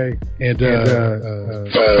 Okoye, and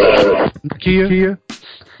Nakia.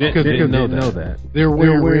 Didn't know that. They're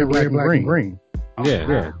wearing red, black, and green.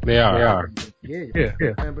 Yeah, they are. Yeah.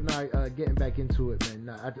 Man, but now getting back into it,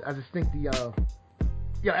 man. I just think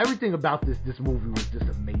everything about this movie was just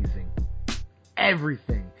amazing.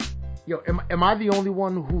 Everything. Am I the only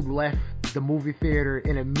one who left the movie theater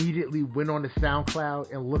and immediately went on the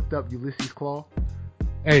SoundCloud and looked up Ulysses Claw?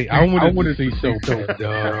 Hey, I wanted to see so bad.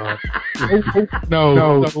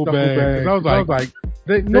 No, so bad. I was like,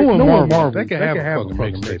 knowing Marvel, they can have a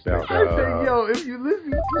fucking mixtape out. I said, yo, if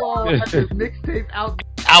Ulysses Claw had this mixtape out,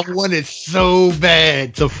 I wanted so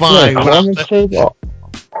bad to find. The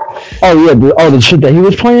shit that he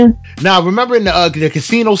was playing. Now, remember in the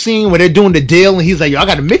casino scene where they're doing the deal, and he's like, yo, I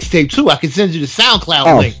got a mixtape too. I can send you the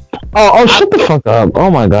SoundCloud link. Shut the fuck up!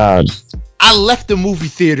 Oh my god. I left the movie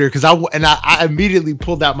theater because I immediately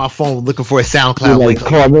pulled out my phone looking for a SoundCloud link.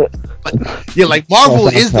 Like Marvel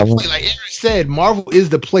is the place. Like Aaron said, Marvel is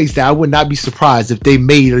the place that I would not be surprised if they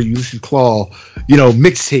made a Ulysses Claw,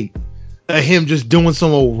 mixtape of him just doing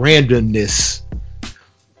some old randomness.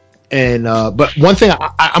 And but one thing,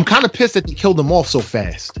 I'm kind of pissed that they killed him off so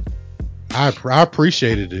fast. I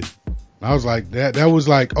appreciated it. I was like that was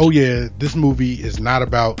like, oh yeah, this movie is not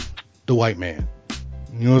about the white man.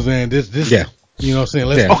 You know what I'm saying? This yeah. You know what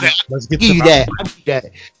I'm saying? Let's get to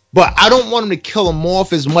that. But I don't want him to kill him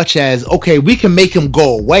off as much as, okay, we can make him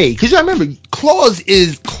go away. Because I remember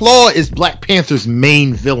Claw is Black Panther's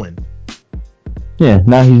main villain. Yeah,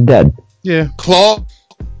 now he's dead. Yeah. Claw,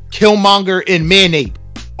 Killmonger, and Man-Ape.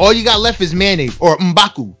 All you got left is Man-Ape or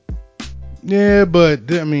M'Baku. Yeah,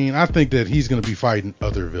 but I mean, I think that he's going to be fighting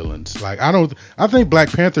other villains. Like, I think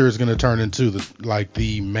Black Panther is going to turn into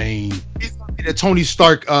the main. He's going to be the Tony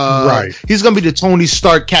Stark. Right. He's going to be the Tony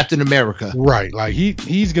Stark Captain America. Right. Like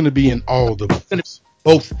he's going to be in all the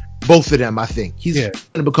both of them. I think he's going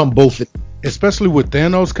to become both of them. Especially with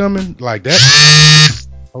Thanos coming, like that.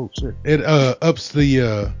 Oh shit! It ups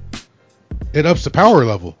the power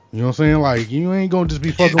level. You know what I'm saying? Like, you ain't gonna just be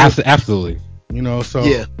fucking. Absolutely. You know, so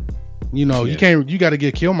yeah. You know, you can't. You got to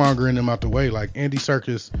get Killmonger and them out the way. Like Andy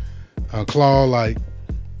Serkis, Claw. Like,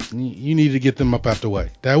 you need to get them up out the way.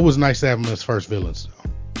 That was nice to have them as first villains, though.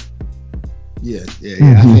 Yeah.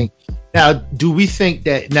 I think. Now, do we think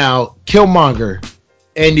that now Killmonger,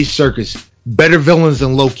 Andy Serkis, better villains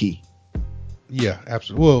than Loki? Yeah,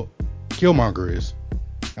 absolutely. Well, Killmonger is.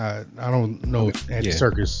 I don't know if Andy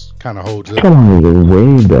Serkis kind of holds up. Killmonger is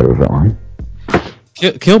way better villain.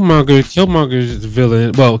 Killmonger's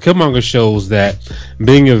villain. Well, Killmonger shows that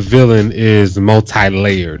being a villain is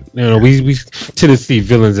multi-layered. You know, we tend to see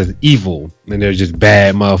villains as evil and they're just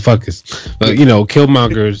bad motherfuckers. But you know,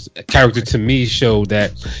 Killmonger's character to me showed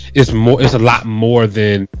that it's a lot more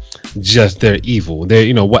than just they're evil. They,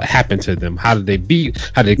 you know, what happened to them? How did they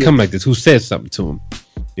come like this? Who said something to them?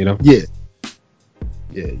 You know? Yeah.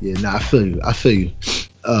 Nah, I feel you.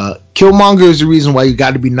 Killmonger is the reason why you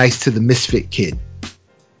got to be nice to the misfit kid.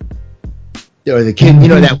 Or the kid, you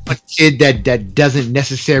know, that one kid that doesn't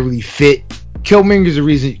necessarily fit. Killmonger's the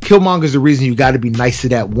reason you got to be nice to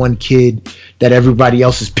that one kid that everybody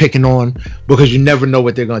else is picking on, because you never know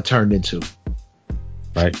what they're going to turn into.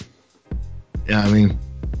 Right. Yeah, I mean,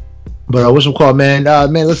 but what's it called, man?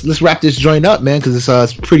 Man, let's wrap this joint up, man, because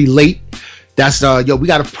it's pretty late. That's we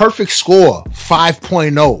got a perfect score,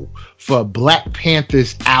 5.0 for Black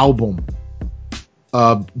Panther's album.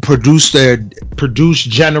 Produced,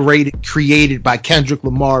 generated, created by Kendrick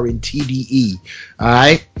Lamar and TDE. All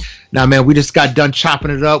right. Now, man, we just got done chopping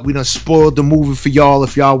it up. We done spoiled the movie for y'all.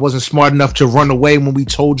 If y'all wasn't smart enough to run away when we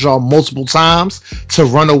told y'all multiple times to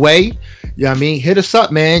run away, you know what I mean? Hit us up,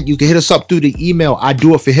 man. You can hit us up through the email. I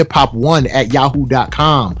do it for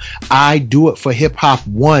hiphop1@yahoo.com. I do it for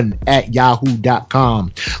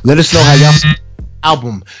hiphop1@yahoo.com. Let us know how y'all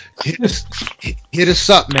album. Hit us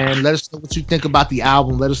up, man. Let us know what you think about the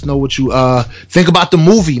album. Let us know what you think about the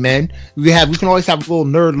movie, man. We can always have a little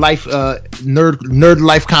nerd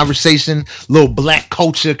life conversation, little black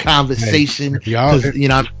culture conversation. Hey,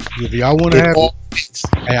 if y'all want to have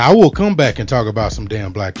hey, I will come back and talk about some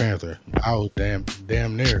damn Black Panther. I will damn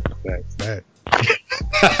near that.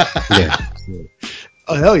 Yeah.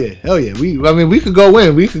 Oh hell yeah! We could go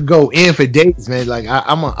in for days, man. Like I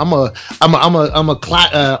don't want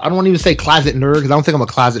to even say closet nerd, because I don't think I'm a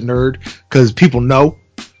closet nerd, because people know.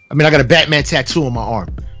 I mean, I got a Batman tattoo on my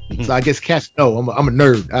arm, so I guess cats know I'm a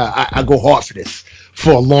nerd. I go hard for this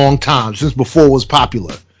for a long time, since before it was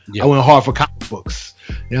popular. Yeah. I went hard for comic books.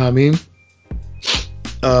 You know what I mean?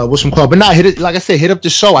 What's some called? But hit it. Like I said, hit up the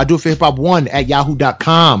show. I do it for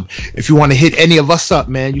hiphop1@yahoo.com. If you want to hit any of us up,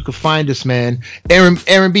 man, you can find us, man.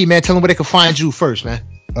 Aaron B, man, tell them where they can find you first, man.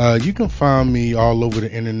 You can find me all over the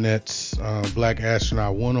internets. Black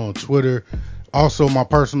Astronaut 1 on Twitter. Also, my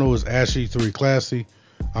personal is Ashy3Classy.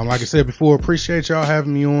 Like I said before, appreciate y'all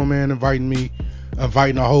having me on, man. Inviting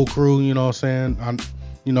the whole crew. You know what I'm saying?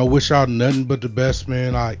 Wish y'all nothing but the best,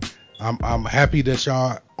 man. I'm happy that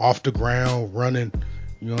y'all off the ground running.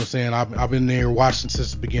 You know what I'm saying? I've been there watching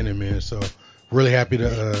since the beginning, man. So really happy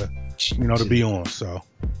to to be on. So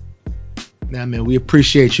nah, man, we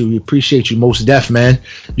appreciate you. We appreciate you most def, man.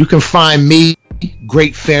 You can find me,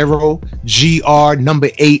 Great Pharaoh,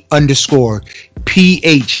 GR8_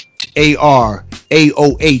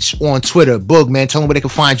 PHARAOH on Twitter. Boog, man, tell them where they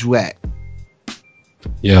can find you at.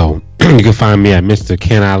 Yo, you can find me at Mr.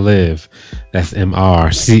 Can I Live. That's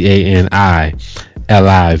MrCanilive.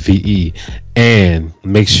 And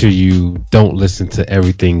make sure you don't listen to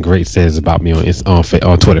everything Great says about me on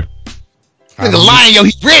Twitter. Nigga lying, yo,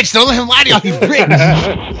 he's rich. Don't let him lie to y'all, he's rich.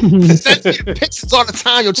 He sends me pictures all the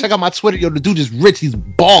time. Yo, check out my Twitter. Yo, the dude is rich. He's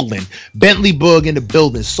balling. Bentley Boog in the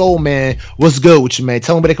building. Soul Man, what's good with you, man?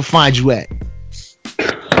 Tell them where they can find you at.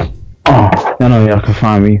 I know y'all can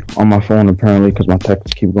find me on my phone apparently, because my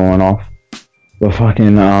texts keep going off. But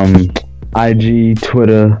fucking IG,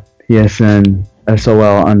 Twitter, PSN,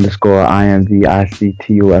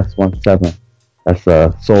 SOL_INVICTUS17. That's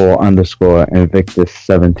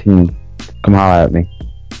Soul_Invictus17. Come holler at me.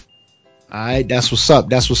 All right, that's what's up.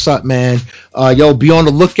 That's what's up, man. Yo, be on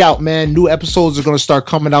the lookout, man. New episodes are gonna start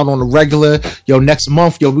coming out on the regular. Yo, next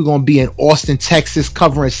month, yo, we're gonna be in Austin, Texas,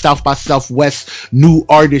 covering South by Southwest New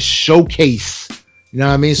Artist Showcase. You know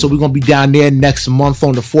what I mean? So we're gonna be down there next month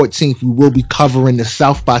on the 14th. We will be covering the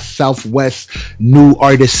South by Southwest New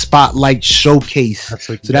Artist Spotlight Showcase.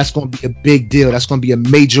 So that's gonna be a big deal. That's gonna be a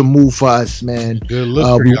major move for us, man. Good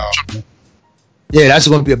look for y'all. Yeah, that's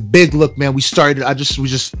going to be a big look, man. I just started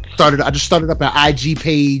up an IG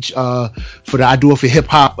page for the I Do It for Hip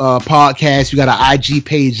Hop podcast. We got an IG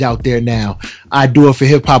page out there now. I Do It for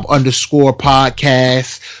Hip Hop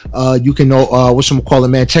 _podcast. You can know whatchamacallit,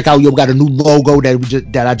 man. Check out, we got a new logo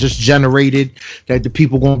that I just generated that the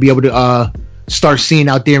people going to be able to start seeing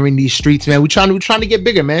out there in these streets, man. We're trying to get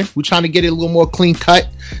bigger, man. We're trying to get it a little more clean cut,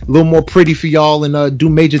 a little more pretty for y'all, and do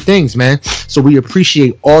major things, man. So we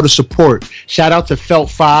appreciate all the support. Shout out to Felt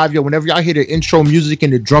 5. Yo, whenever y'all hear the intro music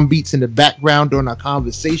and the drum beats in the background during our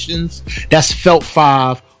conversations, that's Felt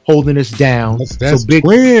 5 holding us down. That's so big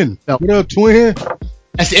Twin. What up, Twin?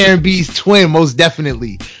 That's Aaron B's twin, most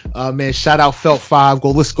definitely. Man, shout out Felt 5.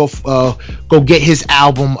 Let's go get his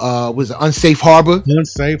album. Was it Unsafe Harbor?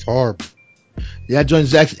 Unsafe Harbor. Yeah, that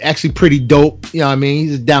joint's actually pretty dope. You know what I mean?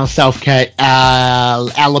 He's a down south cat,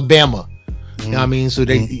 Alabama. You know what I mean? So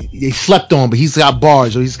they slept on, but he's got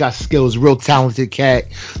bars, or he's got skills, real talented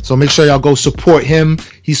cat. So make sure y'all go support him.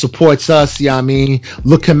 He supports us, you know what I mean?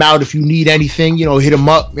 Look him out if you need anything, hit him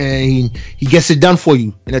up, and he gets it done for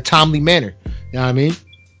you in a timely manner. You know what I mean?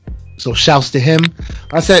 So shouts to him.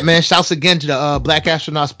 I said, man, shouts again to the Black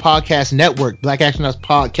Astronauts Podcast Network, Black Astronauts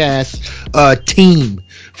Podcast team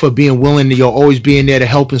for being willing to always being there to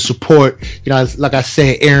help and support. Like I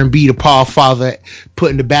said, Aaron B, the power father,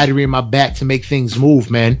 putting the battery in my back to make things move,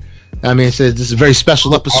 man. I mean, it says this is a very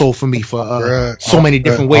special episode for me for so many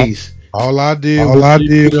different ways. All I did was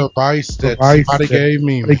the advice that somebody gave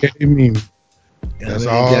me. That's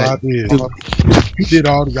all I did.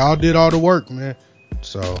 Y'all did all the work, man.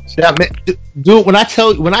 So yeah, man, dude, when I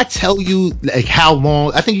tell you like how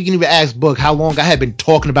long, I think you can even ask Book how long I had been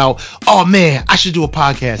talking about, oh man, I should do a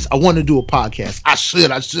podcast. I want to do a podcast. I should.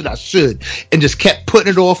 And just kept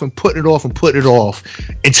putting it off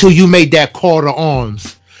until you made that call to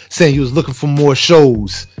arms saying you was looking for more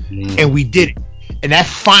shows. And we did it. And that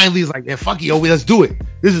finally is like, yeah, fuck it, let's do it.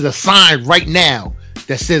 This is a sign right now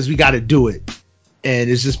that says we got to do it.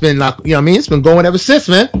 And it's just been like, it's been going ever since,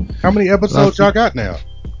 man. How many episodes y'all got now?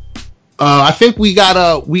 I think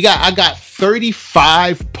I got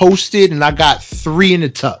 35 posted, and I got 3 in the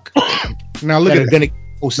tuck. Now look at that. Gonna get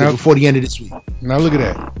posted before the end of this week. Now look at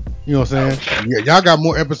that. You know what I'm saying? Yeah, y'all got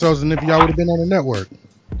more episodes than if y'all would have been on the network.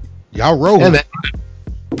 Y'all rolling. Yeah, man.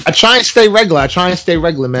 I try and stay regular,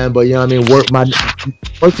 man. But work and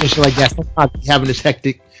shit like that. Sometimes having this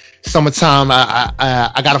hectic. Summertime,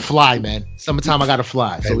 I gotta fly, man. Summertime, I gotta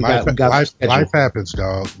fly. So hey, life happens,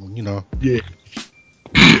 dog. Yeah.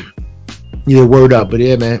 Yeah, word up. But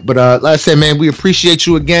yeah, man. But like I said, man, we appreciate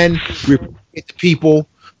you again. We appreciate the people.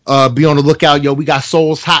 Be on the lookout, yo. We got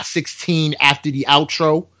Souls Hot 16 after the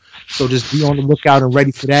outro, so just be on the lookout and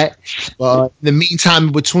ready for that. In the meantime,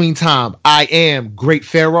 in between time, I am Great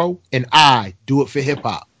Pharaoh, and I do it for hip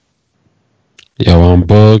hop. Yo, I'm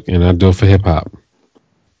Bug, and I do it for hip hop.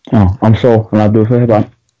 Oh, I'm Soul, and I do it for hip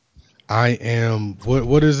hop. I am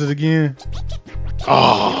what is it again?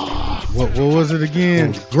 Oh, what was it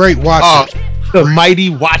again? Great Watcher. The Mighty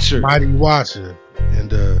Watcher. Mighty Watcher,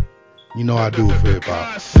 and I do it for hip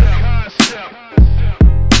hop.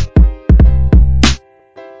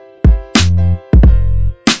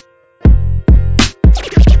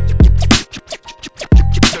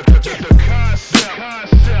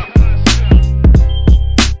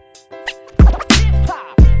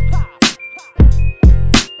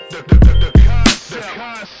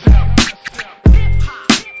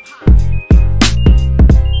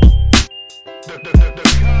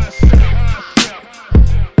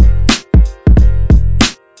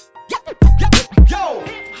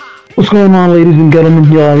 What's going on, ladies and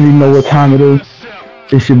gentlemen? You already know what time it is.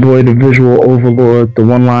 It's your boy, the visual overlord, the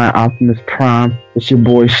one-line Optimus Prime. It's your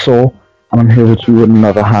boy, Soul, and I'm here with you with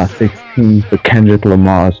another Hot 16 for Kendrick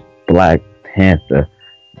Lamar's Black Panther,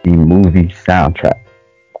 the movie soundtrack.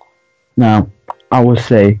 Now, I would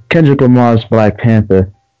say Kendrick Lamar's Black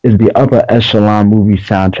Panther is the upper echelon movie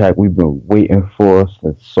soundtrack we've been waiting for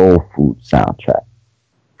since Soul Food soundtrack.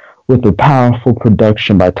 With a powerful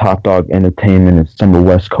production by Top Dog Entertainment and some of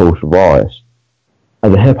West Coast rawest.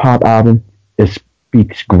 As a hip-hop album, it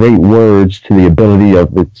speaks great words to the ability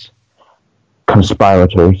of its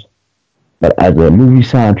conspirators, but as a movie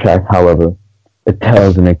soundtrack, however, it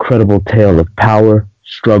tells an incredible tale of power,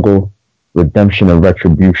 struggle, redemption and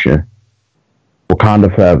retribution.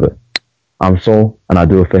 Wakanda forever. I'm Soul, and I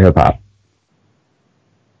do it for hip hop.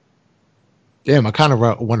 Damn, I kind of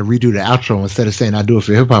want to redo the outro. Instead of saying I do it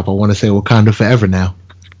for hip hop, I want to say Wakanda forever now.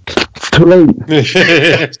 It's too late.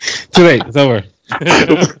 Too late. It's over.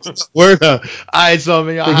 Word up. All right, so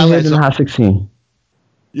man, y'all holla at y'all. Hot 16.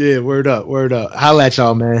 Yeah, word up, word up. Holla at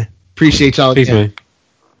y'all, man. Appreciate y'all. Peace, man.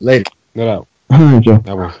 Later. No doubt. All right, Joe.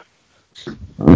 That was.